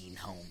the Ed Gein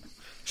home.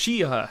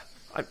 She, I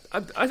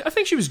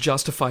think she was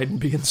justified in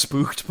being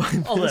spooked by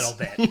this. A little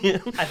bit. Yeah.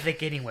 I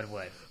think anyone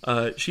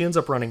would. She ends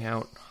up running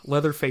out.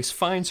 Leatherface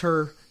finds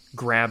her,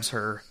 grabs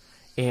her,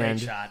 and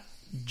Great shot.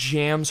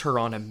 jams her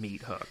on a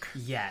meat hook.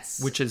 Yes.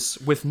 Which is,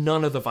 with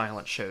none of the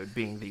violence showed,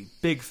 being the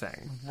big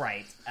thing.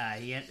 Right.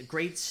 He had a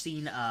great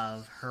scene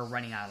of her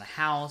running out of the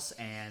house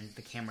and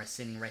the camera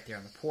sitting right there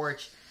on the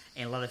porch.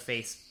 And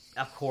Leatherface,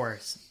 of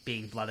course,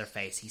 being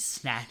Leatherface, he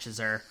snatches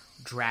her,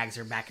 drags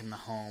her back in the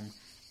home.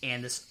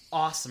 And this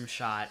awesome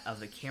shot of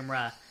the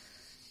camera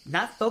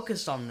not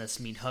focused on this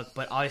meat hook,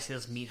 but obviously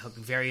this meat hook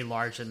very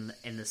large in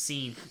the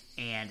scene.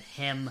 And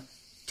him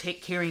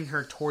carrying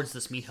her towards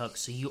this meat hook,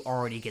 so you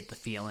already get the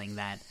feeling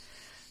that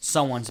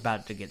someone's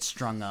about to get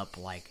strung up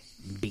like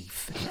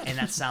beef. And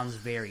that sounds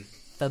very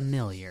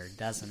familiar,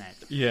 doesn't it?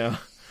 Yeah.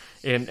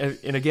 And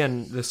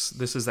again,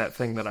 this is that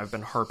thing that I've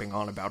been harping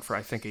on about for,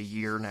 I think, a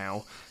year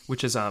now,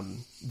 which is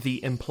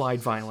the implied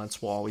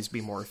violence will always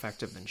be more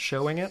effective than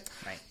showing it.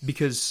 Right.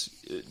 Because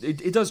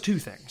it does two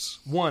things.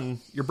 One,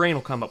 your brain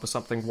will come up with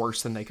something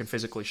worse than they can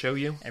physically show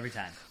you. Every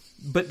time.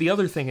 But the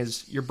other thing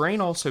is, your brain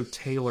also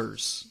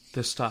tailors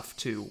this stuff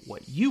to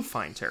what you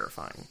find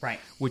terrifying. Right.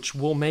 Which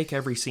will make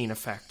every scene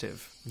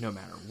effective no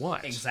matter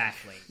what.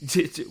 Exactly.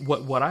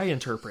 What I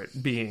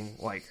interpret being,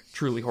 like,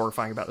 truly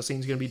horrifying about the scene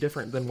is going to be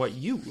different than what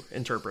you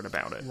interpret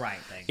about it. Right.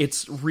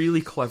 It's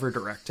really clever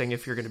directing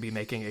if you're going to be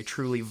making a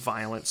truly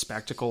violent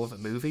spectacle of a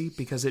movie,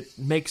 because it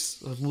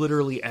makes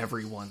literally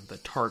everyone the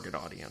target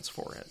audience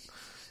for it.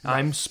 Right.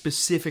 I'm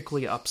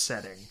specifically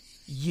upsetting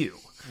you.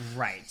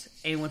 Right.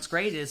 And what's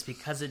great is,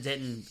 because it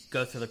didn't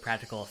go through the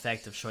practical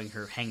effect of showing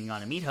her hanging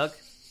on a meat hook,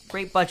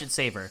 great budget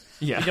saver.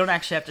 Yeah. You don't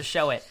actually have to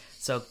show it.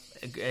 So,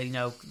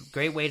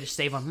 great way to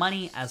save on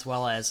money, as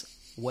well as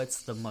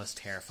what's the most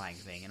terrifying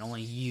thing. And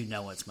only you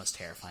know what's most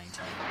terrifying to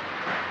you.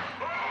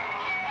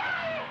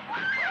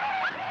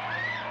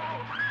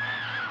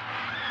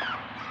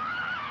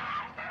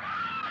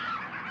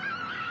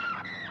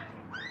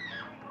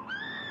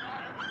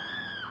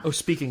 Oh,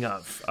 speaking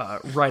of,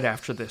 right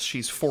after this,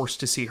 she's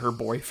forced to see her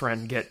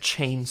boyfriend get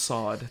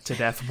chainsawed to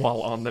death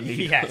while on the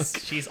meat hook.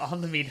 Yes, she's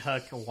on the meat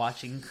hook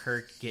watching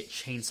Kirk get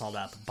chainsawed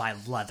up by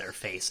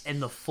Leatherface in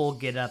the full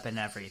get-up and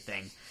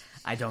everything.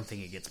 I don't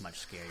think it gets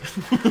much scarier.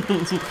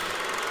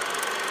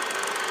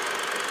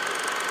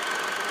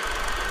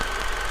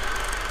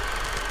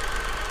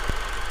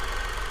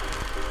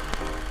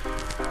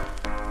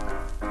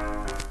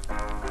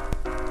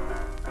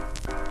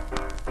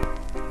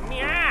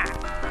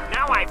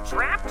 I've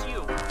trapped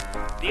you.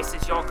 This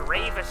is your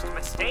gravest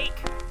mistake.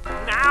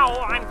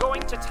 Now I'm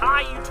going to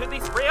tie you to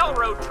these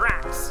railroad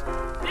tracks.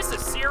 This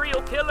is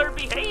serial killer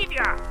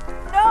behavior.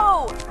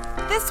 No!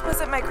 This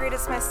wasn't my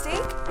greatest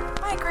mistake.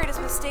 My greatest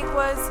mistake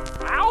was...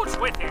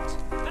 Out with it!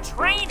 The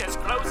train is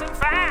closing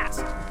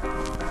fast.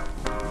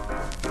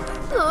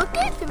 Look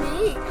at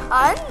me.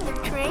 I'm the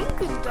train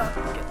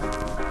conductor.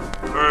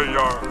 Hey,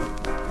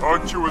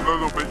 aren't you a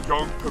little bit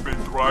young to be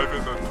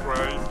driving a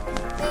train?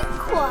 Be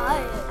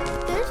quiet.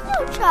 There's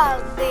no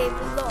child named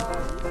Long.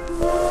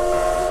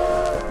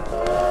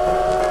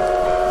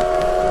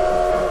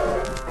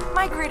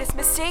 My greatest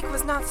mistake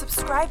was not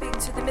subscribing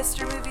to the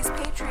Mr. Movies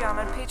Patreon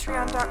on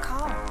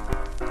patreon.com.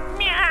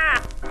 Meow!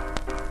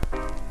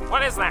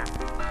 What is that?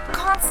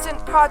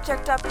 Constant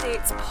project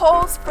updates,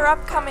 polls for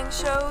upcoming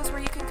shows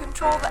where you can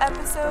control the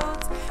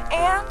episodes,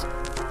 and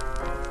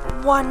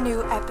one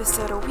new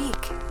episode a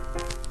week.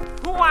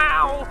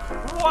 Wow!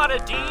 What a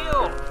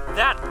deal!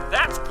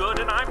 That's good,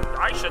 and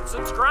I should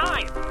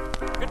subscribe.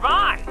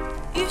 Goodbye.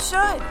 You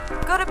should.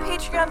 Go to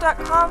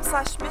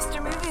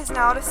patreon.com/Mr. Movies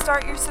now to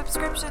start your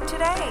subscription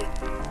today.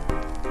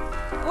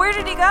 Where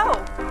did he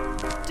go?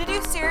 Did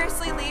you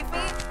seriously leave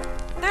me?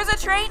 There's a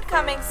train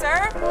coming,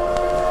 sir.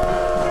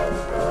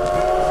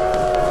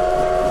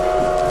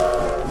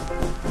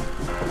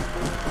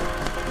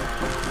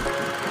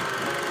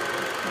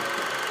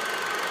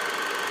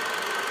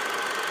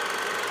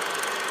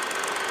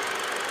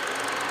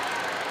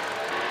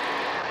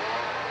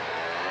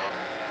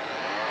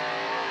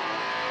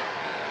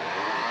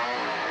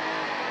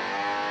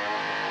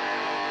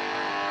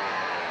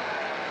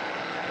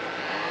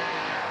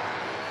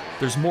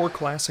 There's more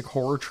classic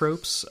horror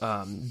tropes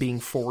being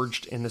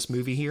forged in this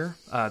movie here.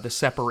 The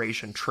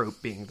separation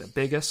trope being the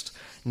biggest.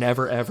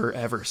 Never, ever,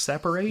 ever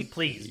separate.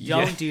 Please,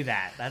 don't do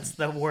that. That's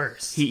the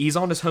worst. He's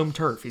on his home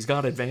turf. He's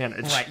got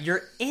advantage. Right,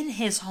 you're in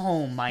his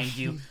home, mind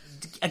you.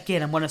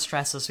 Again, I'm going to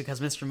stress this because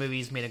Mr.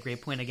 Movies made a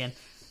great point again.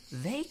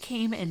 They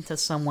came into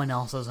someone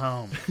else's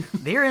home.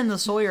 They're in the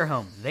Sawyer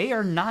home. They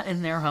are not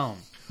in their home.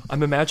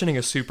 I'm imagining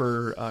a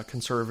super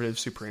conservative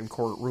Supreme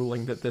Court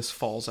ruling that this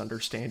falls under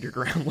Stand Your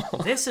Ground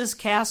law. This is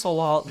Castle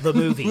Law, the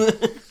movie.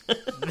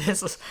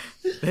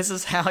 This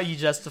is how you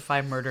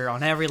justify murder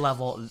on every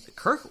level.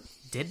 Kirk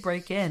did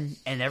break in,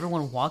 and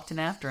everyone walked in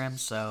after him,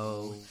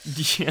 so...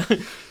 Yeah.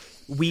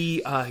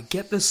 We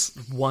get this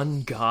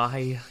one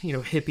guy,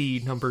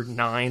 hippie number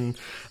 9,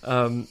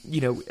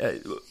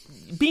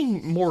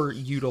 being more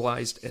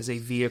utilized as a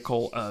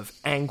vehicle of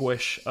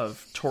anguish,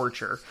 of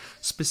torture.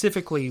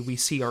 Specifically, we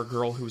see our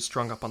girl who was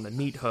strung up on the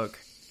meat hook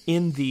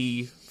in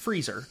the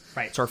freezer.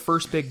 Right. It's our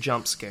first big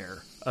jump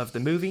scare of the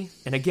movie.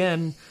 And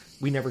again,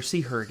 we never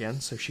see her again,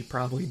 so she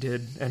probably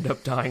did end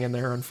up dying in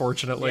there,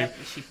 unfortunately. Yep,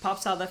 she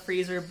pops out of the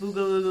freezer, booga,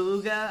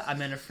 ooga, ooga,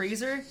 I'm in a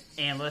freezer,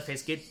 and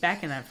Leatherface get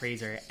back in that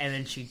freezer, and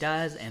then she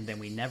does, and then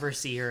we never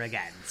see her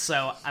again.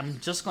 So I'm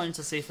just going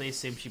to safely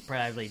assume she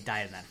probably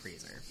died in that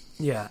freezer.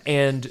 Yeah,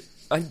 and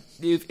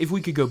if we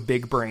could go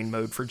big brain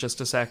mode for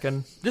just a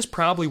second, this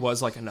probably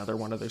was like another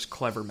one of those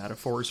clever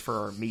metaphors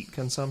for our meat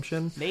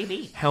consumption.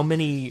 Maybe. How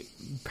many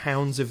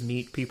pounds of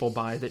meat people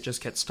buy that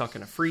just gets stuck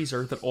in a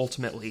freezer that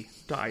ultimately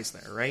dies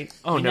there, right?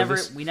 We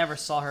never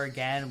saw her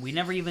again. We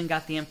never even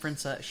got the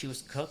inference that she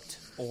was cooked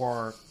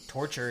or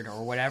tortured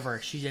or whatever.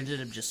 She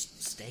ended up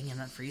just staying in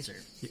that freezer.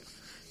 Yeah.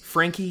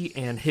 Frankie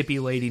and hippie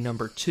lady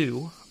number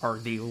 2 are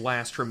the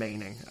last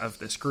remaining of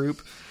this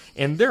group.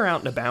 And they're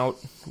out and about,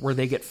 where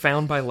they get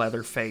found by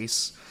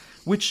Leatherface,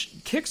 which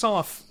kicks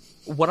off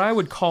what I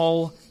would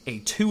call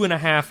a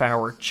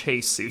 2.5-hour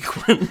chase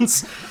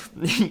sequence.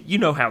 You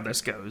know how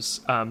this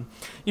goes.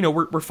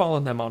 We're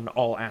following them on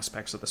all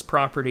aspects of this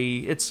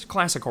property. It's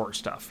classic horror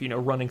stuff.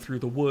 Running through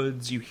the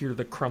woods, you hear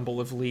the crumble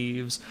of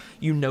leaves.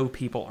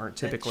 People aren't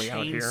typically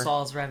out here.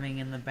 Chainsaws revving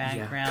in the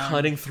background. Yeah,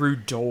 cutting through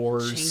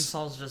doors.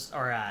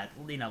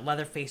 Chainsaws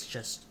Leatherface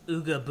just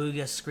ooga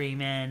booga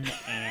screaming,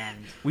 and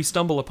we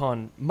stumble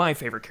upon my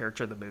favorite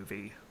character of the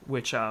movie,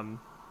 which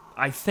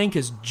I think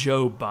is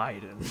Joe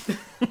Biden.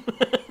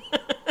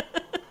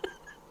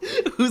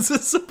 Who's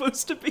this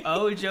supposed to be?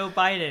 Oh, Joe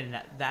Biden.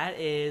 That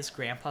is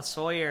Grandpa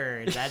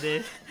Sawyer. That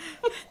is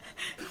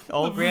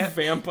old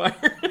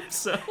vampire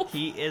himself.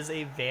 He is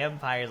a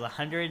vampire. He's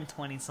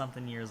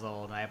 120-something years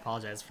old. I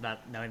apologize for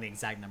not knowing the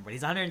exact number.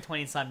 He's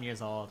 120-something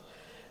years old.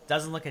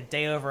 Doesn't look a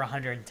day over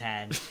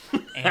 110.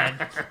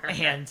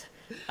 and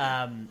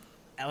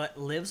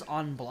lives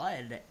on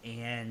blood.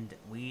 And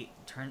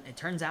it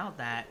turns out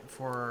that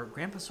for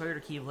Grandpa Sawyer to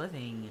keep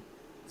living,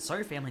 the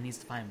Sawyer family needs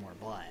to find more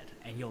blood.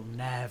 and you'll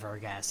never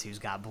guess who's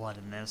got blood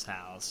in this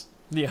house.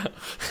 Yeah.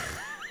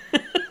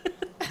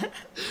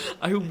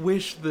 I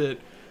wish that...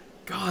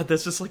 God,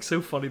 that's just, like, so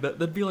funny.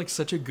 That'd be, like,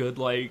 such a good,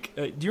 like...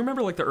 do you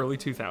remember, like, the early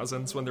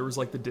 2000s when there was,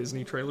 like, the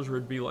Disney trailers where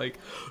it'd be, like,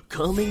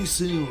 coming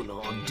soon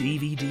on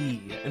DVD?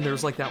 And there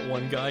was, like, that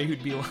one guy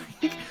who'd be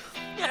like...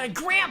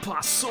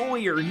 Grandpa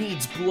Sawyer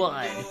needs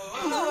blood.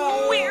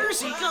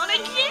 Where's he gonna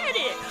get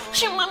it?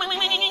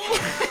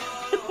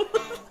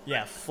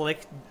 Yeah,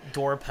 flick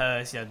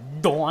doorpost,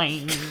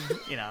 doing,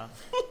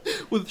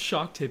 With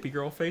shocked hippie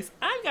girl face.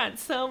 I've got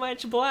so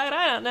much blood,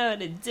 I don't know what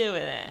to do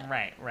with it.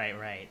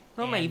 Right.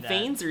 Oh, my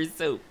veins are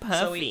so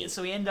puffy.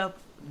 So we end up,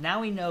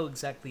 now we know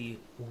exactly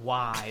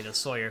why the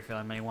Sawyer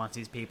family wants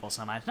these people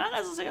so much. Not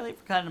necessarily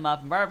for cutting them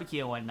up and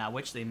barbecue and whatnot,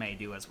 which they may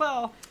do as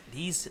well.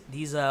 These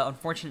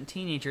unfortunate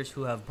teenagers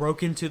who have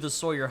broken into the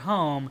Sawyer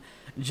home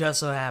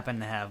just so happen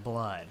to have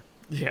blood.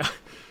 Yeah.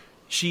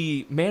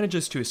 She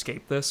manages to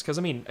escape this, because,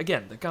 I mean,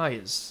 again, the guy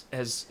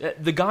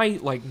the guy,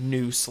 like,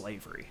 knew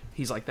slavery.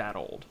 He's, like, that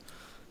old.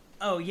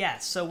 Oh, yeah,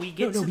 so we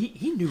get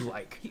he knew,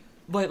 like,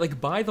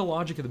 by the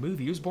logic of the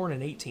movie, he was born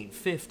in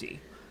 1850.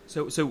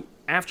 So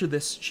after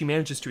this, she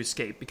manages to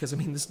escape, because, I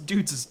mean, this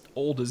dude's as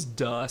old as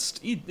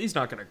dust. He's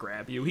not going to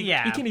grab you. He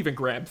can't even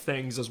grab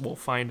things, as we'll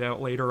find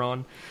out later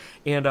on.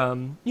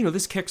 And,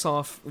 this kicks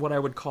off what I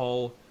would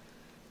call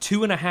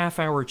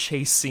 2.5-hour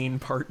chase scene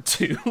part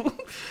 2.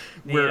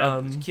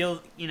 Where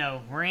the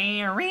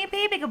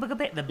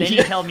Benny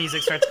Hill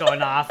music starts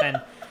going off, and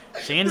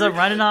she ends up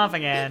running off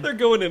again. They're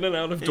going in and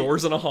out of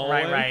doors in a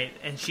hallway. Right.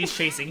 And she's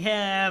chasing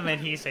him, and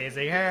he's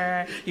chasing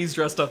her. He's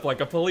dressed up like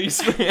a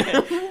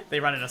policeman. They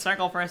run in a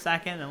circle for a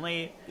second and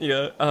leave.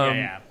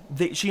 Yeah.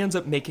 She ends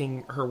up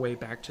making her way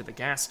back to the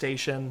gas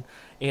station,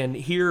 and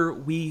here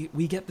we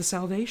get the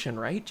salvation,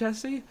 right,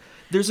 Jesse?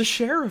 There's a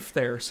sheriff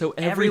there, so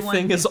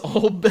everything is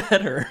all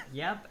better.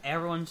 Yep,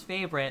 everyone's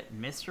favorite,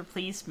 Mr.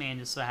 Policeman,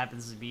 just so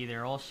happens to be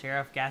their old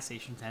sheriff gas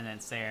station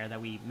attendants there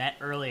that we met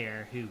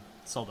earlier, who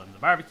sold them the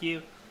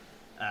barbecue.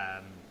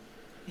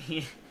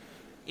 He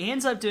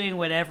ends up doing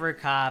whatever a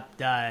cop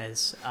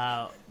does.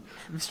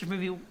 Mr.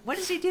 Movie, what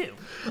does he do?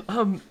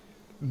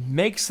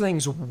 Makes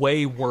things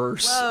way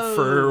worse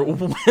for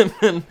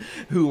women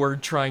who are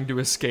trying to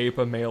escape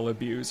a male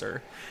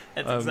abuser.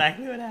 That's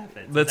exactly what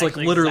happens. That's like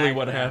literally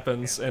what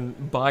happens,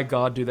 and by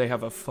God, do they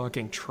have a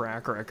fucking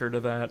track record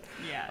of that.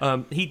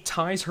 Yeah. He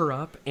ties her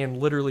up and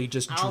literally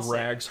just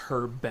drags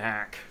her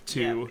back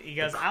to... He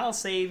goes, I'll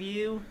save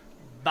you,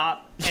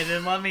 bop, and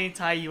then let me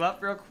tie you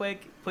up real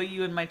quick, put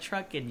you in my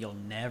truck, and you'll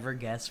never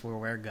guess where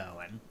we're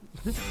going.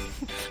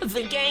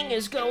 The gang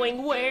is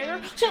going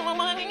where?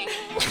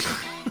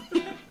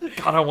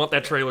 God, I want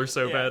that trailer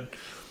so bad.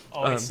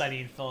 Always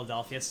Sunny in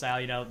Philadelphia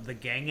style, the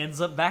gang ends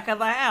up back at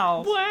the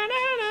house.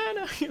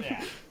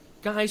 Yeah.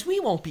 Guys, we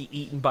won't be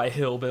eaten by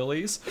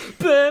hillbillies.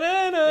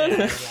 Yeah,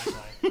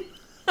 exactly.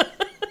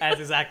 That's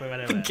exactly what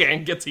it The is.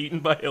 gang gets eaten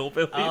by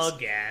hillbillies.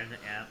 Again,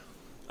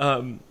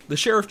 yeah. The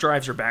sheriff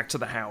drives her back to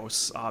the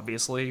house,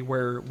 obviously,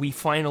 where we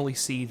finally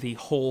see the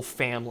whole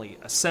family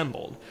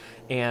assembled.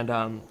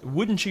 And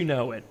wouldn't you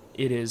know it,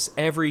 it is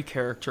every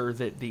character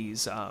that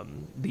these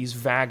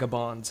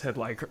vagabonds had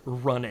like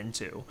run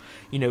into.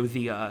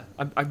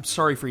 I'm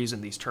sorry for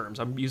using these terms.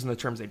 I'm using the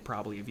terms they'd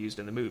probably have used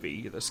in the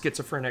movie. The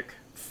schizophrenic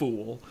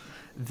fool,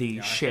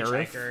 the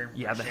sheriff,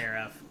 the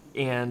sheriff,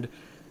 and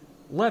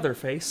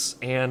Leatherface,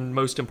 and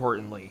most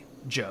importantly,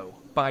 Joe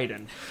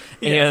Biden.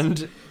 Yes. And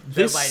Joe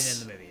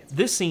Biden in the movie.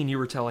 This scene you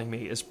were telling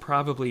me is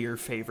probably your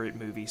favorite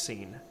movie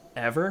scene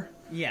ever.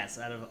 Yes,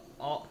 out of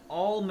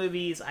all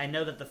movies, I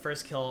know that the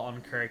first kill on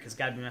Kirk has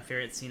got to be my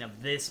favorite scene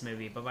of this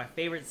movie, but my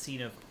favorite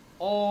scene of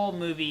all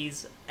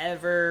movies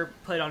ever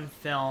put on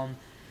film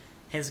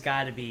has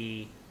got to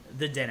be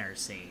the dinner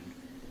scene.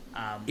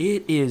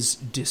 It is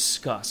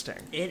disgusting.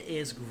 It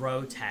is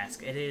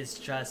grotesque. It is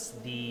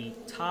just the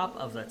top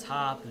of the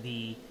top.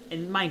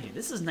 And mind you,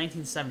 this is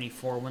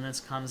 1974 when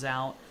this comes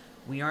out.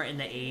 We aren't in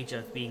the age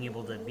of being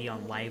able to be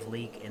on Live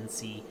Leak and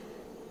see,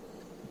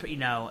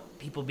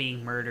 people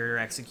being murdered or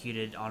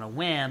executed on a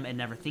whim and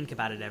never think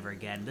about it ever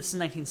again. This is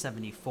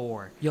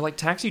 1974. Yeah, like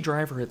Taxi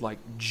Driver had like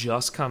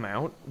just come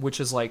out,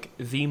 which is like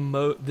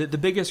the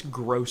biggest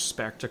gross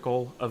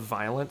spectacle of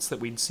violence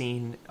that we'd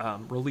seen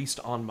released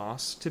en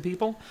masse to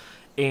people.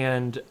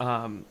 And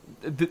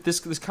this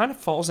kind of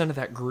falls into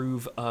that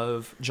groove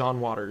of John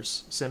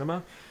Waters'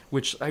 cinema,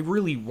 which I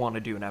really want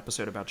to do an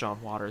episode about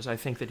John Waters. I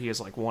think that he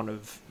is like one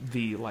of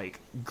the like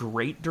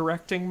great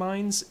directing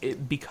minds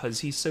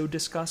because he's so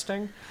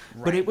disgusting.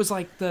 Right. But it was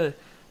like they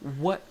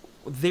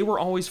were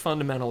always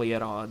fundamentally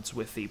at odds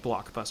with the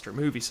blockbuster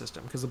movie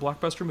system, because the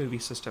blockbuster movie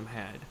system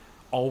had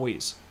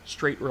always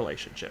straight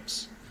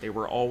relationships. They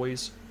were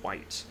always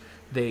white.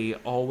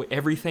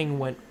 Everything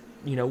went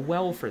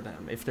well for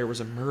them. If there was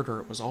a murder,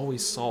 it was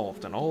always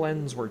solved and all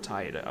ends were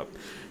tied up.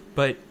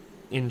 But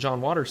in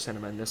John Waters'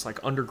 cinema, in this like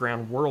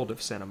underground world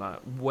of cinema,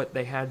 what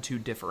they had to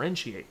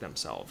differentiate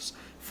themselves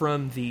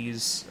from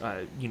these,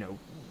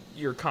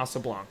 your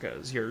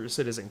Casablancas, your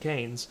Citizen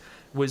Kanes,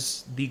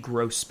 was the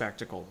gross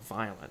spectacle of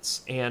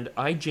violence. And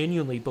I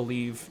genuinely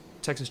believe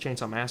Texas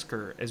Chainsaw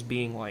Massacre as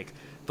being like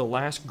the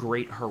last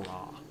great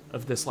hurrah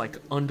of this like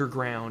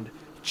underground,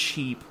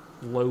 cheap,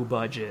 low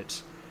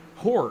budget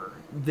horror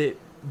that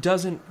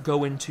doesn't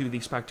go into the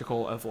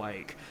spectacle of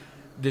like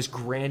this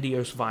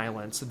grandiose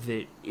violence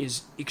that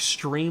is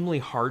extremely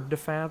hard to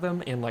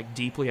fathom and like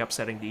deeply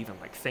upsetting to even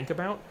like think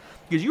about.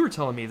 Because you were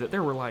telling me that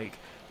there were like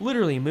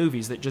literally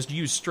movies that just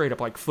use straight up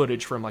like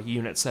footage from like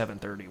Unit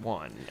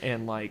 731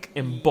 and like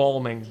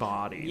embalming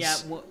bodies. Yeah,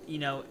 well, you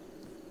know,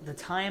 the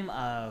time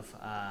of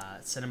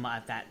cinema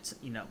at that,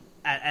 you know,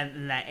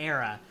 in that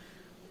era,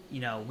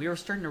 you know, we were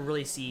starting to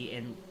really see,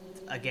 and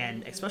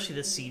again, especially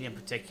this scene in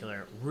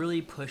particular,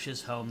 really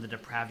pushes home the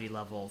depravity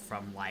level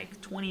from like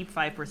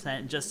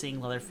 25% just seeing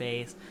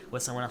Leatherface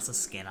with someone else's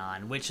skin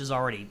on, which is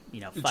already,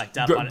 you know, fucked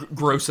up.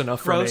 Gross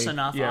enough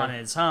on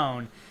its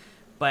own.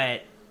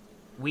 But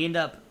we end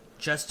up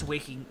just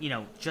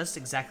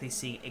exactly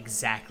seeing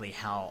exactly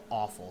how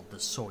awful the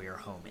Sawyer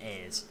home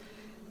is.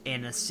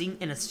 In a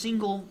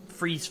single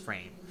freeze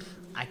frame,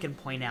 I can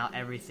point out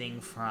everything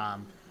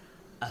from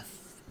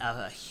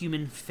a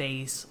human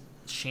face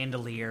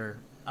chandelier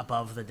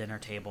above the dinner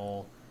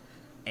table,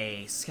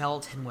 a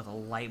skeleton with a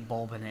light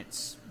bulb in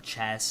its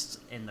chest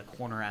in the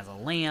corner as a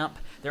lamp.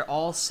 They're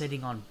all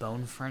sitting on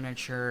bone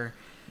furniture.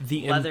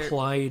 The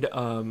implied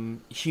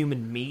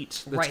human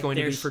meat that's going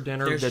to be for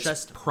dinner that's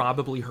just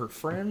probably her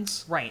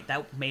friends. Right,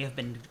 that may have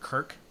been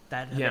Kirk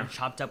that had been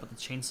chopped up with the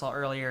chainsaw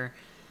earlier.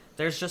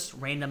 There's just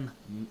random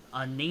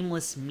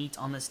nameless meat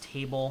on this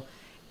table,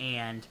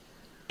 and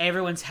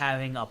everyone's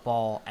having a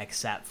ball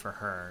except for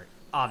her,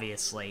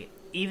 obviously.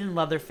 Even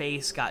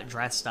Leatherface got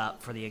dressed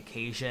up for the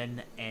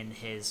occasion in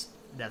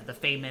the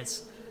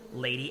famous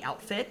lady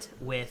outfit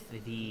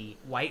with the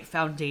white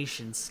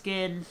foundation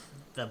skin,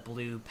 the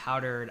blue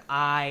powdered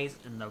eyes,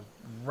 and the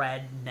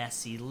red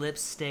messy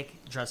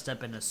lipstick, dressed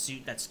up in a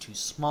suit that's too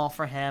small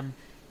for him.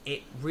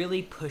 It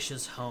really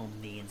pushes home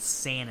the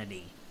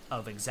insanity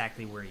of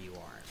exactly where you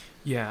are.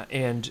 Yeah,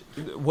 and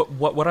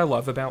what I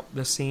love about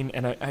this scene,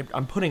 and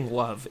I'm putting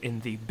love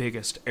in the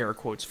biggest air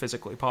quotes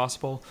physically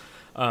possible,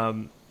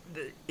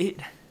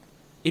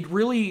 it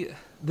really,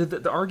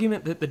 the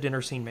argument that the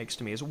dinner scene makes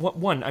to me is,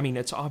 one, I mean,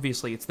 it's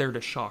there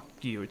to shock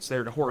you, it's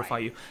there to horrify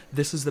you.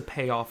 This is the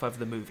payoff of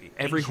the movie.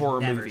 Every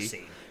horror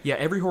movie. Yeah,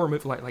 every horror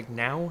movie, like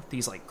now,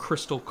 these like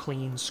crystal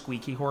clean,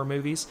 squeaky horror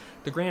movies,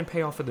 the grand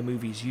payoff of the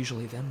movie is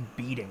usually them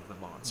beating the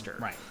monster.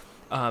 Right.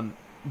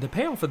 The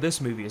payoff of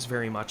this movie is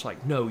very much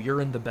like, no,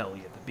 you're in the belly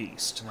of the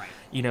beast. Right.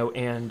 You know,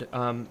 and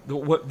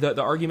the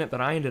argument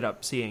that I ended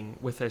up seeing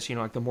with this, you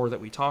know, like the more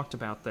that we talked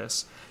about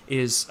this,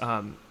 is,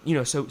 you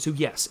know, so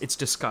yes, it's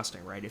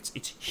disgusting, right?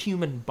 It's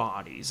human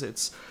bodies.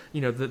 It's,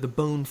 you know, the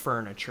bone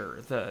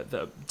furniture,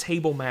 the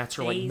table mats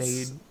are like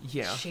made,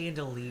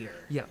 chandelier.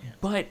 Yeah,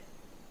 but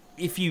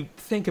if you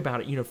think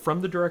about it, you know,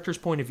 from the director's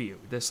point of view,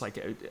 this like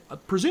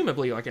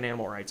presumably like an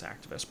animal rights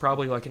activist,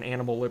 probably like an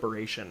animal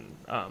liberation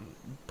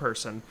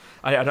person.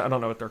 I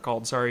don't know what they're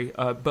called, sorry,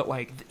 but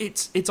like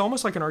it's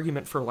almost like an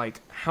argument for like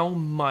how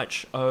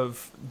much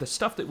of the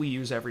stuff that we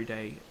use every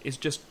day is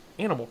just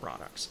animal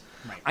products.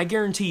 Right. I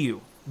guarantee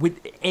you,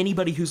 with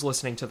anybody who's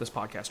listening to this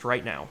podcast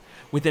right now,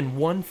 within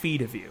 1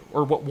 feet of you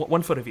or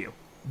 1 foot of you,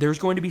 there's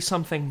going to be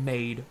something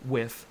made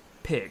with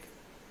pig.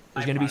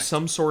 There's going to be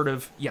some sort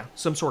of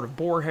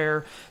boar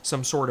hair,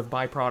 some sort of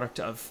byproduct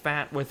of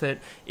fat with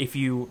it. If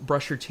you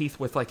brush your teeth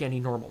with like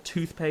any normal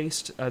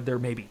toothpaste, there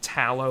may be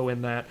tallow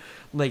in that.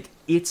 Like,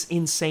 it's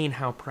insane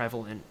how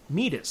prevalent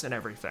meat is and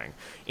everything.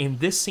 And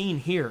this scene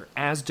here,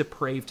 as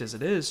depraved as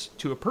it is,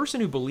 to a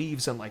person who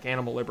believes in like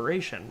animal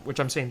liberation, which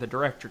I'm saying the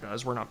director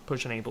does, we're not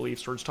pushing any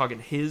beliefs, we're just talking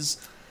his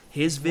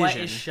vision. What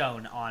is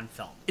shown on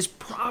film is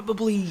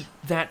probably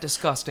that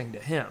disgusting to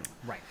him.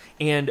 Right.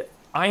 And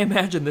I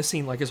imagine this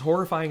scene, like as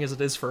horrifying as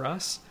it is for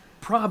us,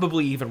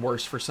 probably even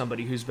worse for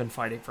somebody who's been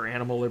fighting for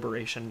animal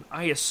liberation,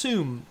 I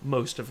assume,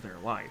 most of their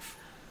life.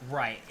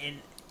 Right,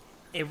 and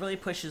it really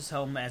pushes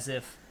home as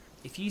if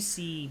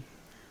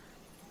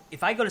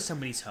I go to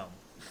somebody's home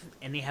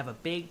and they have a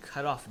big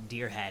cut-off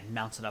deer head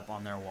mounted up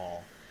on their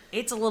wall,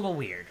 it's a little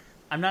weird.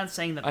 I'm not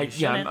saying that they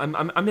shouldn't.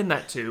 Yeah, I'm in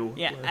that too.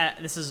 Yeah,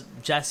 this is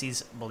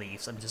Jesse's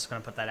beliefs. I'm just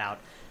going to put that out.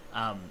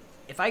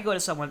 If I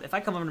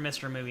come over to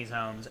Mr. Movie's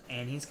homes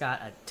and he's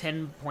got a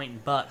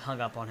 10-point butt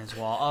hung up on his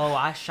wall, oh,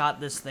 I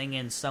shot this thing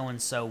in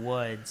so-and-so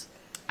woods,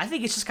 I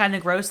think it's just kind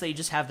of gross that you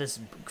just have this.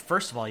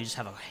 First of all, you just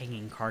have a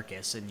hanging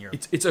carcass in your.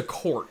 It's a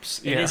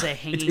corpse. It is a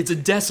hanging. It's a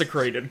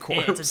desecrated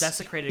corpse. It's a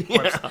desecrated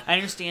corpse. Yeah. I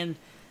understand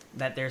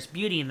that there's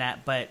beauty in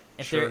that, but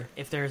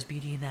if there's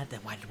beauty in that, then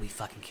why did we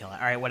fucking kill it?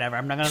 All right, whatever.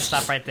 I'm not gonna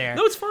stop right there.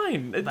 No, it's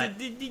fine.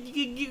 But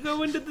you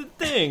go into the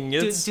thing.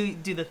 Do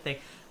the thing.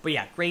 But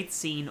yeah, great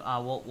scene.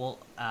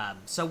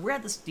 So we're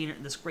at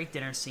this great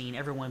dinner scene.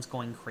 Everyone's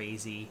going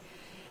crazy,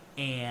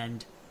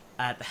 and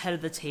at the head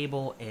of the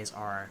table is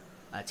our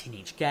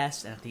teenage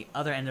guest, and at the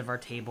other end of our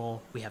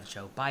table we have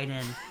Joe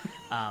Biden,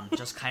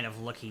 just kind of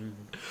looking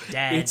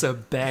dead. It's a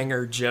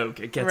banger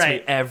joke. It gets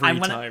me every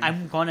time.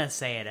 I'm gonna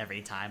say it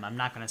every time. I'm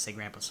not gonna say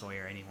Grandpa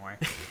Sawyer anymore.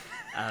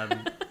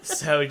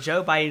 So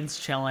Joe Biden's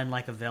chilling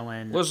like a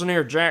villain. Listen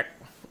here, Jack.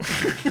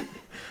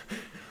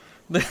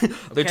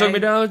 They took me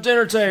down to the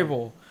dinner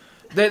table.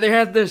 They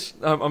had this...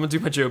 I'm going to do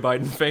my Joe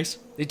Biden face.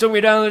 They took me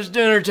down to this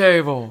dinner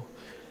table.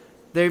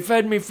 They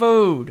fed me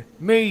food,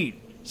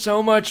 meat,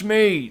 so much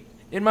meat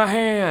in my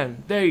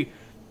hand.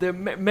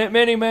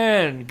 Many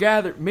men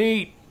gathered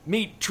meat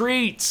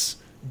treats,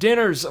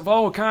 dinners of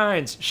all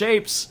kinds,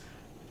 shapes,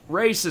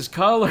 races,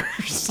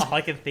 colors. All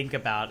I can think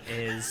about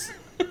is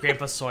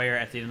Grandpa Sawyer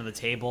at the end of the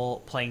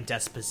table playing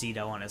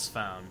Despacito on his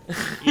phone.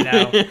 You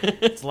know,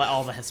 to let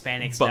all the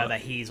Hispanics know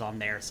that he's on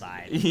their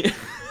side. Yeah,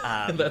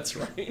 that's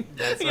right.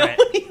 That's right.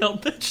 He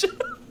held that shit.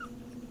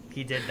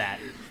 He did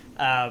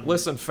that.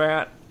 Listen,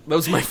 fat. That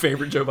was my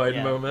favorite Joe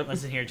Biden moment.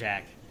 Listen here,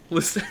 Jack.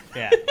 Listen.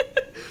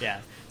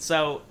 Yeah.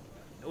 So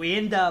we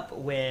end up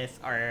with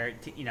our,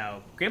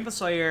 Grandpa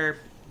Sawyer.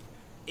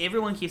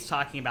 Everyone keeps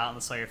talking about in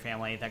the Sawyer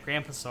family that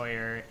Grandpa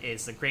Sawyer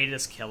is the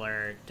greatest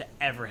killer to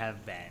ever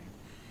have been.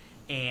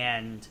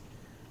 And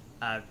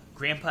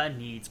Grandpa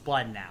needs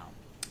blood now.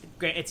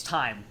 It's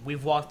time.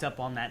 We've walked up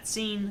on that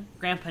scene.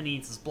 Grandpa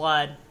needs his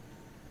blood.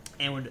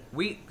 And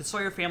when the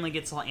Sawyer family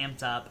gets all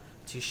amped up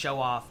to show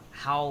off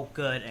how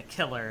good a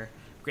killer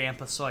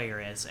Grandpa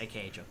Sawyer is,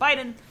 aka Joe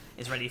Biden,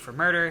 is ready for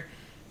murder,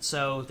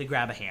 so they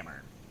grab a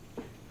hammer.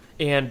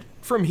 And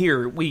from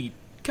here, we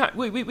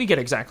get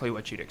exactly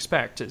what you'd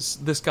expect. Is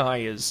this guy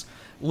is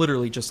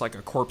literally just like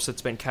a corpse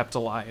that's been kept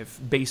alive,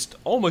 based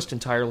almost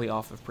entirely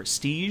off of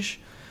prestige.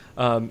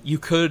 You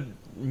could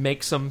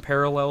make some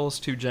parallels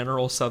to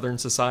general Southern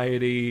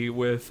society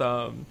with,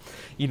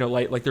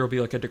 like there'll be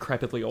like a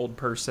decrepitly old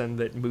person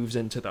that moves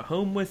into the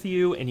home with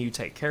you and you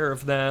take care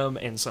of them,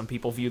 and some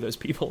people view those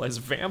people as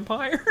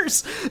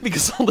vampires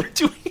because all they're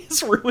doing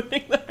is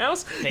ruining the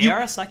house. They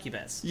are a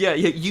succubus. Yeah,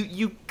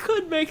 you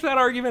could make that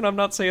argument. I'm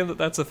not saying that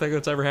that's a thing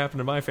that's ever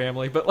happened in my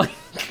family, but like...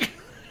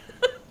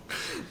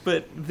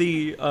 But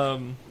the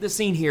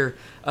scene here,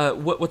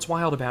 what's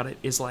wild about it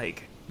is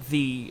like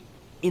the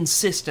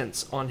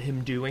insistence on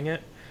him doing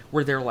it,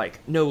 where they're like,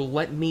 no,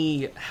 let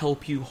me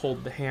help you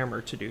hold the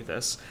hammer to do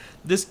this.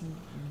 This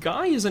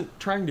guy isn't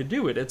trying to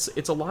do it.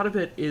 It's a lot of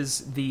it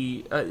is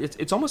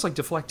it's almost like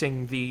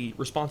deflecting the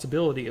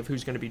responsibility of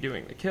who's going to be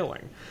doing the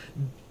killing,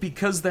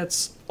 because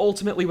that's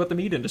ultimately what the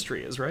meat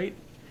industry is, right?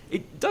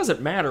 It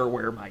doesn't matter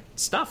where my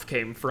stuff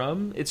came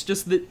from. It's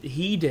just that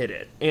he did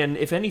it. And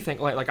if anything,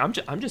 like I'm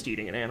just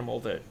eating an animal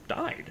that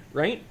died,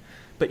 right?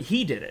 But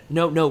he did it.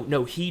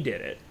 No, he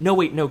did it. No,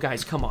 wait, no,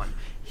 guys, come on.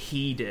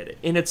 He did it.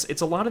 And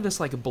it's a lot of this,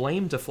 like,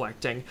 blame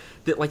deflecting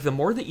that, like, the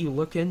more that you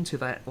look into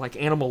that, like,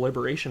 animal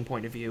liberation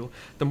point of view,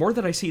 the more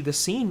that I see this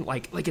scene,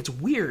 like it's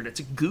weird. It's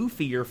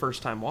goofy your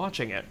first time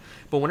watching it.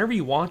 But whenever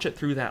you watch it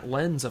through that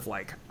lens of,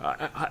 like,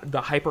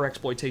 the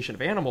hyper-exploitation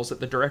of animals that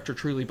the director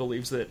truly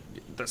believes that,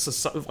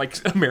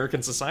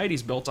 American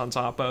society's built on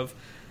top of,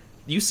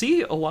 you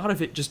see a lot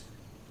of it just...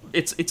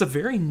 It's a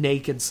very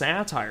naked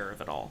satire of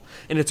it all.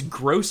 And it's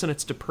gross and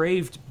it's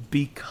depraved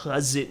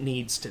because it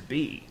needs to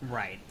be.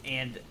 Right.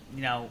 And,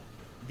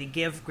 they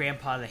give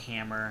Grandpa the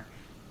hammer.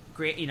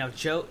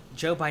 Joe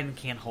Biden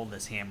can't hold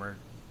this hammer.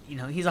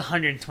 He's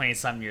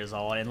 120-something years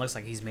old and it looks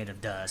like he's made of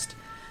dust.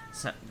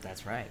 So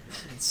that's right.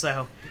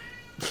 So...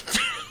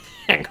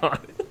 Hang on.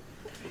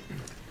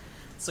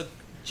 So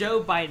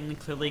Joe Biden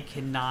clearly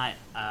cannot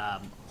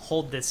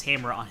hold this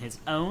hammer on his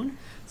own.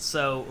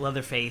 So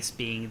Leatherface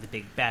being the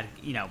big bad,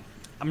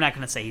 I'm not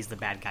going to say he's the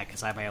bad guy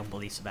because I have my own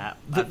beliefs about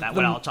that.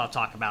 What I'll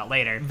talk about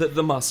later.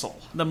 The muscle.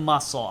 The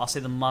muscle. I'll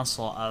say the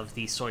muscle of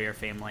the Sawyer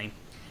family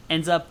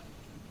ends up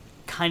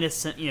kind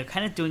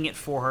of doing it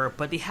for her,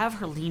 but they have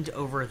her leaned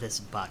over this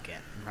bucket,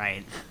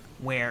 right,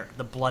 where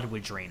the blood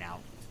would drain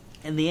out,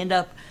 and they end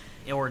up,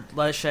 or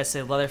should I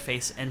say,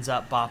 Leatherface ends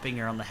up bopping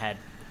her on the head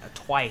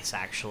twice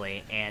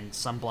actually, and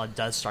some blood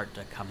does start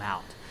to come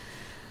out.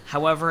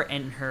 However,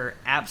 in her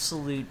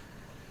absolute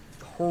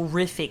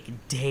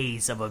horrific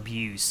days of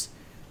abuse,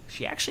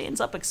 she actually ends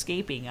up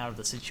escaping out of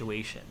the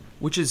situation,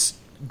 which is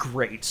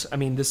great. I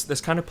mean, this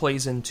kind of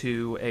plays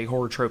into a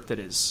horror trope that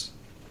is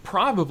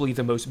probably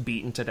the most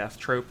beaten to death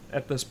trope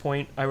at this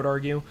point, I would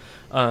argue.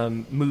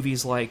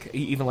 Movies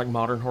even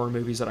modern horror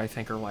movies that I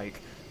think are like,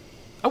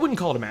 I wouldn't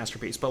call it a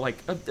masterpiece, but like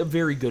a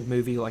very good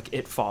movie, like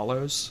It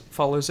Follows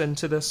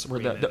into this, where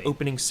the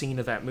opening scene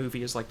of that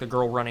movie is like the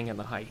girl running in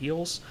the high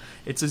heels.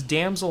 It's this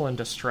damsel in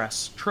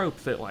distress trope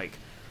that like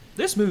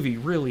this movie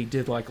really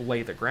did like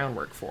lay the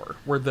groundwork for,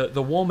 where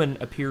the woman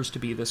appears to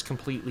be this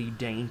completely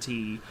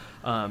dainty,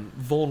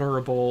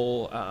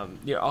 vulnerable,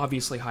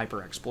 obviously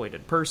hyper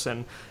exploited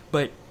person,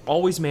 but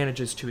always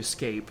manages to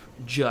escape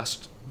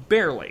just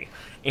barely.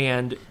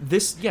 And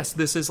this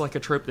is like a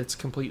trope that's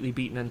completely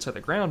beaten into the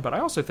ground, but I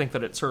also think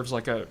that it serves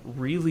like a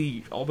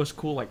really almost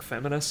cool like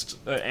feminist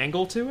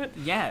angle to it.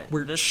 Yeah,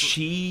 where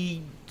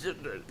she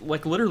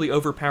like literally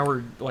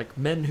overpowered like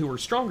men who were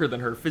stronger than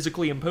her,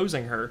 physically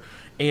imposing her,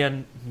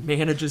 and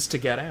manages to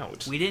get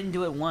out. We didn't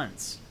do it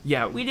once.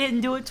 Yeah, we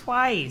didn't do it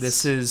twice.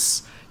 This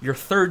is your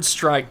third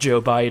strike, Joe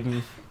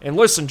Biden. And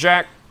listen,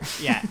 Jack.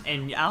 Yeah,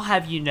 and I'll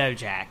have you know,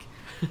 Jack.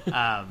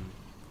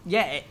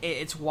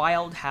 It's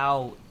wild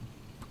how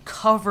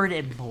covered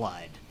in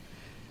blood,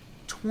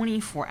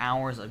 24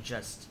 hours of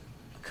just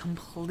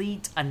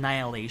complete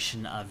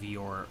annihilation of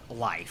your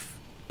life,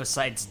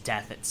 besides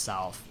death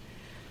itself,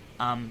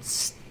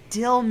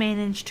 still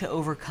managed to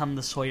overcome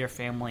the Sawyer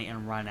family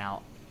and run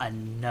out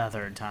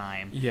another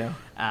time. Yeah.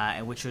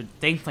 Which would,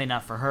 thankfully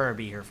enough for her,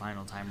 be her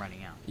final time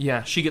running out.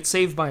 Yeah, she gets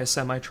saved by a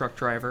semi-truck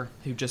driver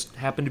who just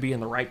happened to be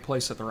in the right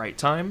place at the right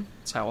time.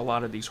 That's how a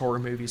lot of these horror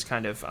movies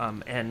kind of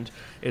end,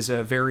 is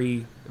a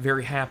very,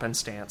 very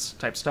happenstance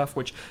type stuff,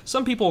 which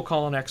some people will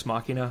call an ex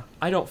machina.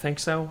 I don't think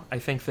so. I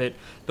think that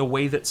the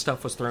way that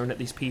stuff was thrown at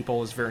these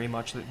people is very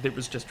much that it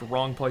was just a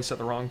wrong place at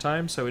the wrong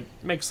time, so it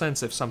makes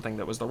sense if something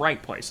that was the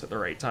right place at the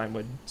right time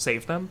would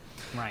save them.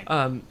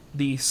 Right.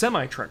 The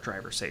semi-truck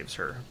driver saves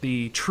her,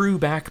 the true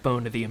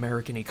backbone of the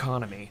American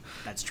economy.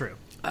 That's true.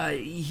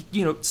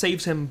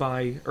 Saves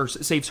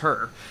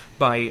her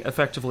by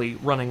effectively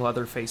running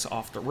Leatherface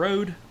off the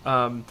road,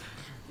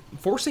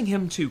 forcing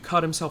him to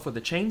cut himself with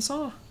a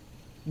chainsaw,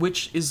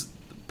 which is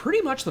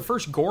pretty much the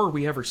first gore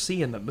we ever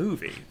see in the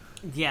movie.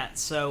 Yeah,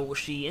 so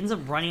she ends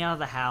up running out of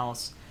the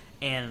house,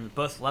 and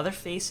both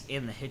Leatherface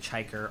and the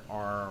hitchhiker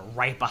are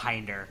right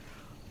behind her.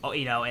 Oh,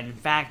 and in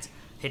fact,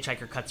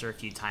 hitchhiker cuts her a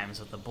few times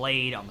with a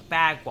blade on the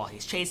back while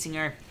he's chasing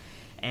her.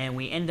 And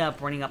we end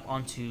up running up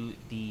onto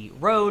the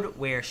road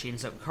where she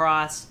ends up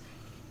across.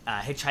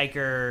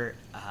 Hitchhiker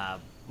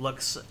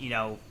looks,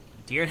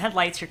 deer in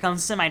headlights, here comes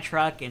a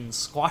semi-truck, and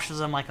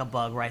squashes him like a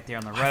bug right there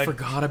on the road. I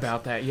forgot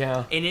about that,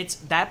 yeah. And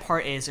that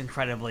part is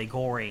incredibly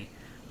gory.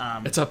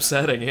 It's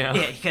upsetting, yeah.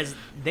 Yeah, because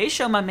they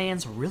show my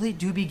man's really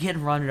do be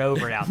getting run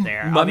over out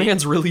there.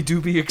 Man's really do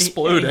be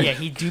exploding. Yeah,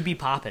 he do be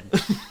popping.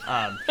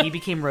 He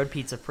became road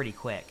pizza pretty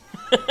quick.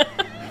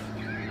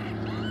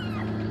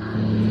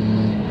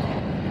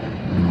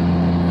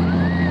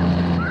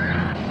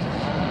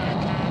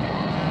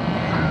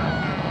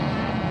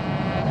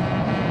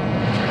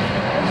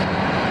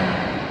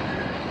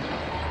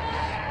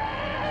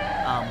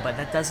 But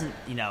that doesn't,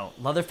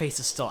 Leatherface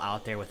is still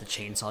out there with the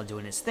chainsaw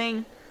doing his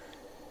thing,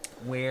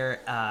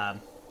 where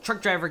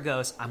truck driver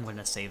goes, I'm going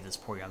to save this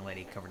poor young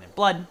lady covered in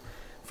blood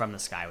from the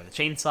sky with a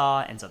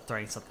chainsaw, ends up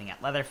throwing something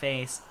at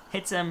Leatherface,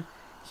 hits him,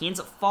 he ends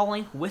up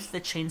falling with the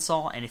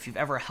chainsaw, and if you've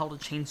ever held a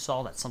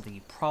chainsaw, that's something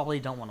you probably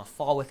don't want to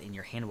fall with in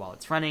your hand while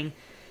it's running,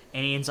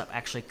 and he ends up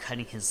actually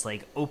cutting his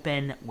leg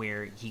open,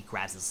 where he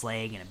grabs his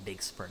leg and a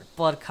big spurt of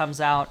blood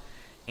comes out,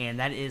 and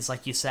that is,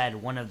 like you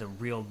said, one of the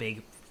real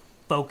big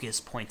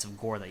focus points of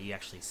gore that you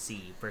actually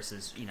see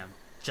versus,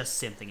 just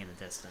something in the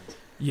distance.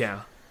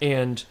 Yeah,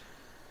 and,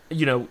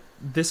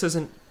 this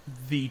isn't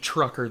the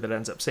trucker that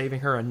ends up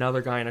saving her.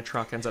 Another guy in a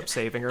truck ends up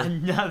saving her.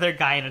 Another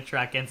guy in a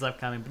truck ends up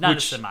coming, but not a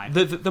semi.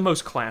 The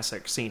most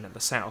classic scene in the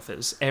South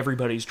is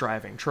everybody's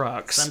driving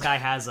trucks. Some guy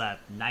has a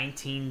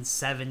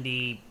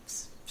 1970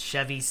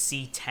 Chevy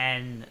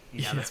C10,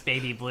 that's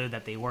baby blue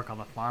that they work on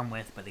the farm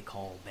with, but they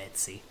call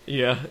Betsy.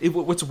 Yeah.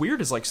 What's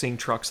weird is, seeing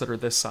trucks that are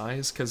this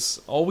size, because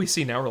all we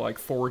see now are,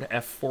 Ford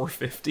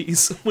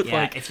F-450s. With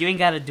if you ain't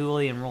got a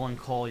dually and rolling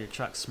coal, your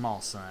truck's small,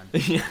 son.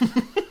 Yeah.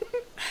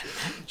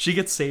 She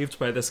gets saved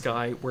by this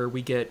guy, where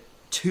we get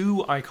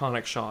two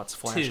iconic shots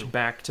flashed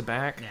back to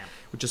back,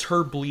 which is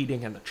her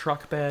bleeding in the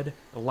truck bed,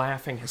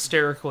 laughing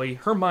hysterically.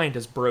 Her mind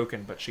is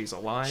broken, but she's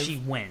alive. She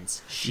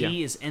wins.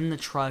 She is in the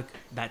truck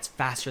that's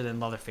faster than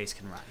Leatherface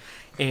can run.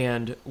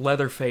 And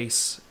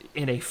Leatherface,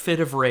 in a fit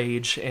of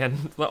rage,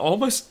 and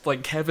almost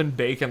like Kevin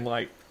Bacon,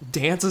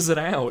 dances it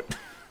out.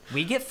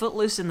 We get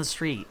footloose in the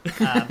street.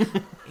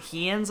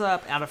 He ends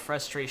up, out of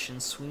frustration,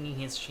 swinging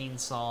his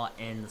chainsaw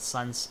in the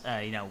sun's,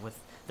 with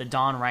the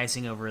dawn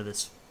rising over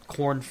this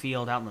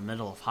cornfield out in the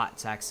middle of hot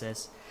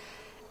Texas.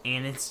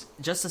 And it's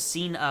just a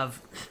scene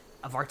of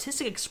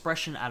artistic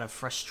expression out of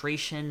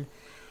frustration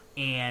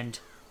and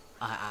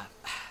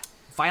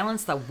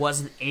violence that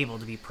wasn't able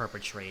to be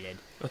perpetrated.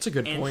 That's a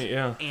good point,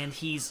 yeah. And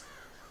he's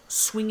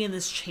swinging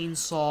this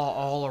chainsaw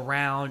all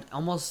around,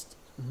 almost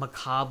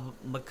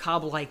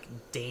macabre-like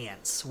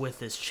dance with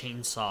this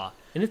chainsaw.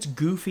 And it's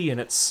goofy and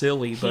it's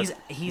silly, but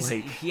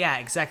yeah,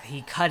 exactly.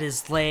 He cut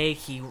his leg.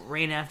 He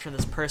ran after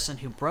this person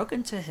who broke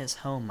into his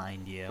home,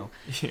 mind you,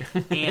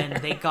 and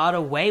they got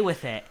away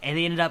with it. And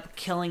they ended up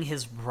killing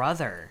his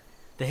brother,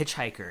 the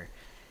hitchhiker.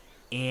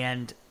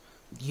 And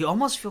you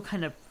almost feel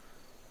kind of,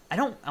 I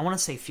want to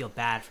say feel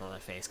bad for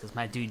Leatherface, because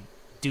my dude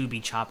do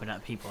be chopping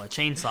up people with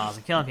chainsaws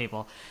and killing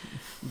people,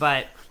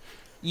 but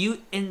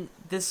in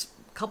this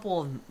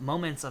couple of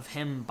moments of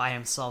him by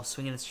himself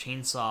swinging his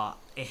chainsaw,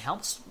 it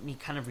helps me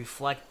kind of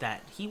reflect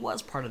that he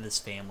was part of this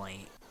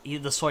family.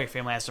 The Sawyer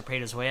family has to pray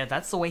his way out.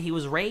 That's the way he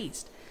was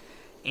raised.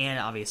 And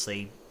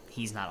obviously,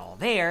 he's not all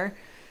there.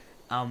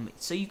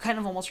 So you kind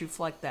of almost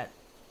reflect that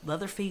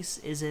Leatherface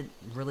isn't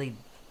really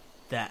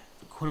that,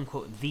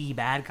 quote-unquote, the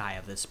bad guy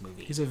of this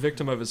movie. He's a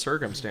victim of his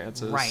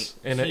circumstances. Right.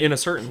 In a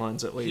certain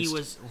lens, at least. He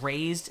was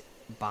raised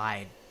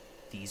by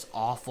these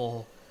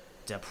awful,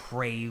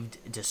 depraved,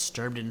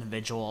 disturbed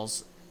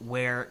individuals,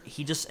 where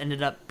he just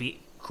ended up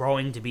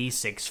growing to be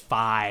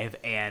 6'5"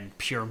 and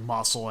pure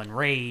muscle and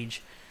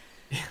rage,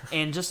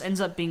 and just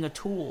ends up being a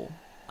tool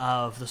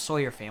of the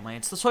Sawyer family.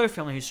 It's the Sawyer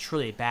family who's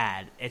truly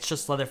bad. It's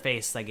just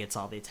Leatherface that gets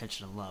all the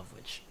attention and love,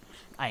 which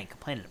I ain't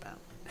complaining about.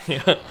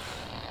 Yeah.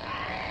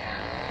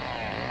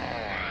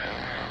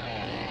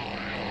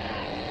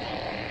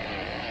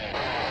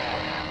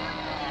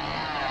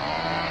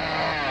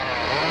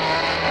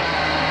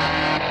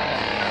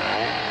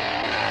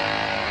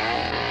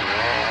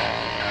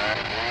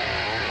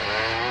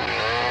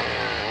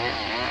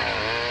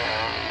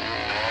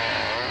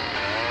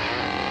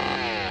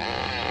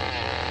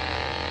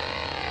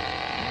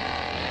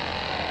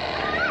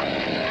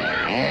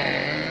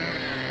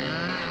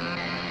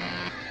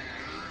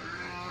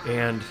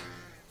 And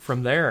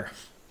from there,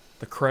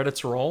 the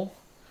credits roll,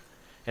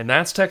 and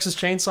that's Texas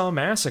Chainsaw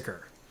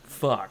Massacre.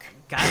 Fuck.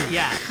 God,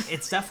 yeah,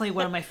 it's definitely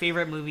one of my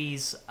favorite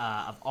movies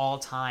of all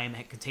time.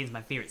 It contains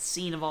my favorite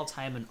scene of all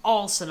time and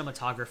all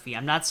cinematography.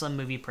 I'm not some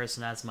movie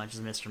person as much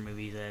as Mr.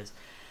 Movies is,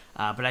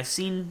 but I've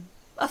seen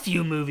a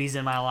few movies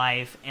in my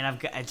life, and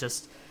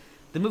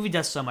the movie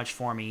does so much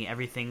for me.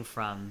 Everything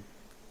from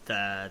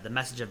the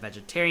message of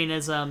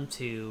vegetarianism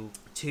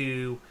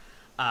to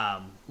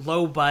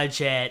low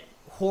budget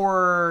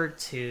horror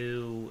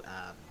to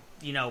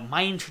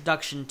my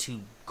introduction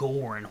to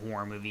gore in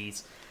horror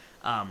movies.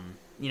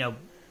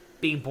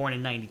 Being born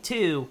in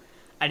 92,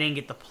 I didn't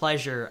get the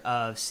pleasure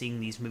of seeing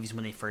these movies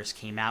when they first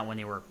came out, when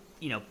they were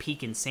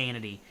peak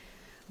insanity.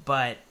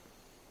 But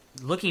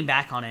looking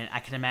back on it, I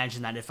can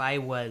imagine that if I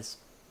was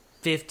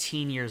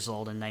 15 years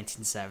old in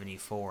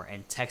 1974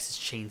 and Texas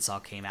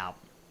Chainsaw came out,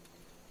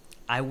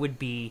 I would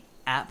be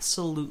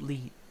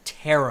absolutely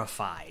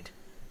terrified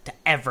to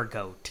ever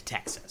go to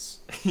Texas.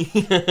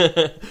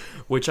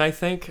 Which I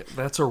think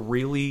that's a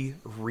really,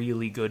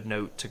 really good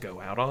note to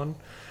go out on.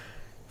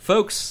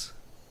 Folks,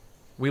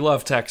 we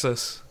love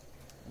Texas.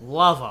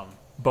 Love them.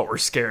 But we're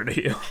scared of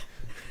you.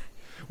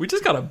 We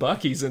just got a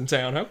Buc-ee's in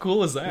town. How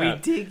cool is that? We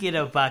did get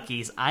a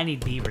Buc-ee's. I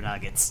need beaver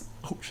nuggets.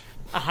 Oh,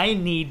 I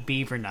need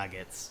beaver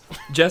nuggets.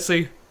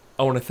 Jesse,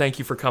 I want to thank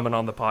you for coming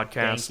on the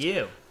podcast. Thank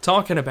you.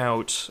 Talking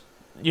about,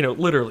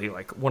 literally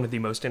like one of the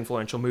most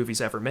influential movies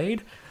ever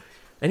made.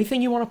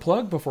 Anything you want to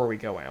plug before we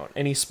go out?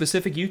 Any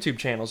specific YouTube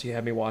channels you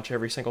have me watch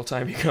every single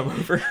time you come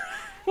over?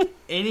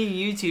 Any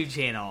YouTube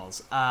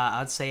channels?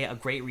 I would say a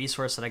great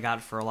resource that I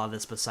got for a lot of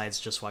this, besides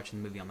just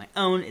watching the movie on my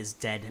own, is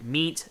Dead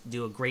Meat.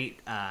 Do a great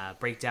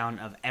breakdown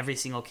of every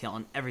single kill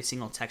and every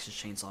single Texas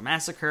Chainsaw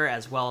Massacre,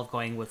 as well as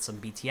going with some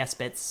BTS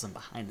bits, some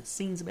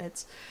behind-the-scenes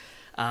bits.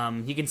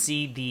 You can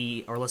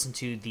see or listen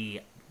to the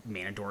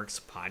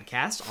Manadorks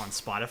podcast on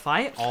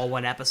Spotify, all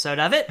one episode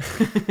of it.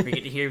 We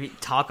get to hear me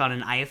talk on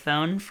an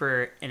iPhone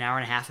for an hour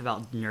and a half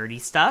about nerdy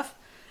stuff.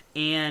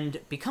 And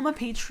become a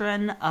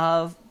patron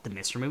of the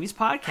Mr. Movies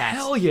podcast.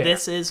 Hell yeah.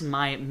 This is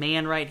my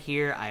man right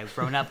here. I've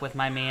grown up with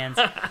my man.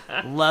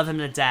 Love him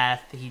to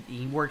death.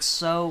 He works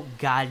so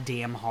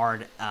goddamn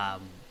hard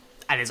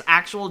at his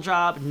actual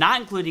job,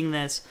 not including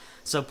this.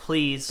 So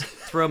please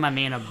throw my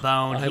man a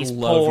bone. He's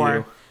poor.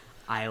 You.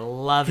 I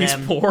love him.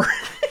 He's poor.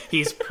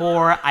 He's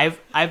poor.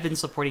 I've been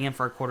supporting him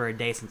for a quarter a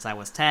day since I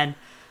was 10.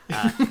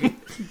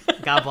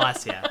 God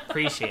bless you.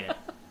 Appreciate it.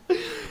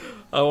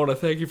 I want to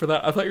thank you for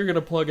that. I thought you were going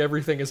to plug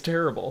Everything is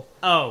Terrible.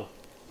 Oh,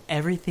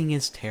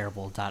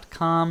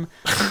 everythingisterrible.com.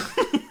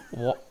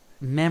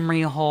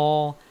 Memory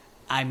hole.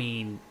 I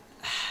mean,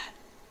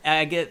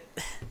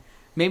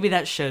 maybe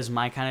that shows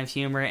my kind of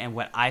humor, and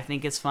what I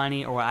think is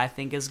funny or what I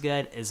think is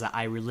good is that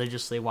I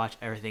religiously watch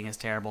Everything is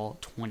Terrible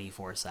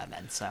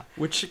 24/7. So,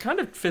 which kind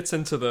of fits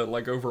into the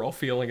overall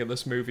feeling of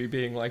this movie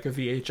being like a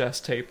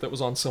VHS tape that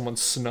was on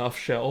someone's snuff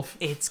shelf.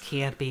 It's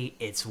campy.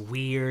 It's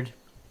weird.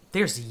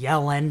 There's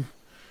yelling.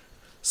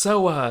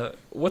 So,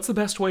 what's the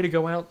best way to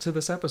go out to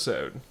this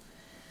episode?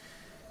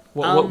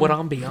 What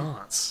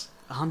ambiance?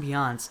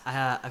 Ambiance.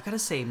 I've got to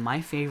say,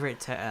 my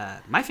favorite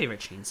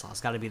chainsaw's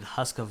got to be the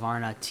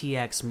Husqvarna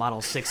TX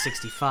Model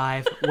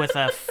 665 with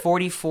a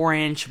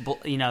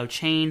 44-inch,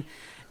 chain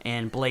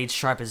and blades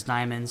sharp as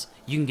diamonds.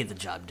 You can get the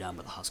job done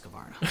with a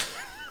Husqvarna.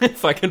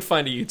 If I can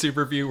find a YouTube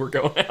review, we're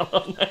going out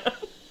on that.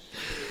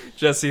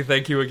 Jesse,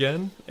 thank you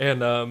again,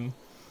 and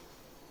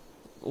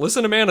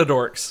listen to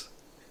Manadorks.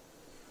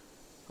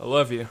 I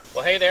love you.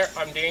 Well, hey there,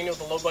 I'm Daniel,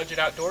 the low-budget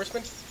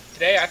outdoorsman.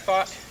 Today I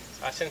thought,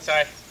 since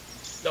I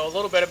know a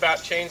little bit about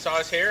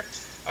chainsaws here,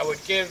 I would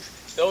give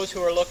those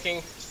who are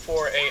looking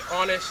for a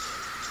honest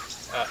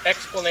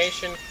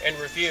explanation and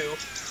review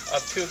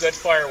of two good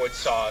firewood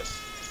saws.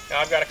 Now,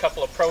 I've got a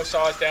couple of pro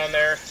saws down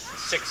there, a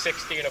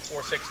 660 and a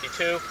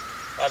 462,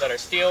 that are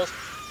steels,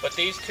 but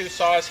these two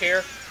saws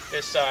here,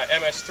 this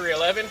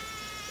MS311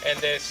 and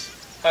this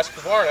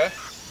Husqvarna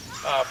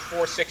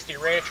 460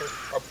 Rancher,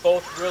 are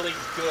both really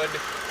good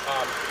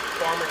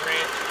farm and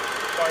ranch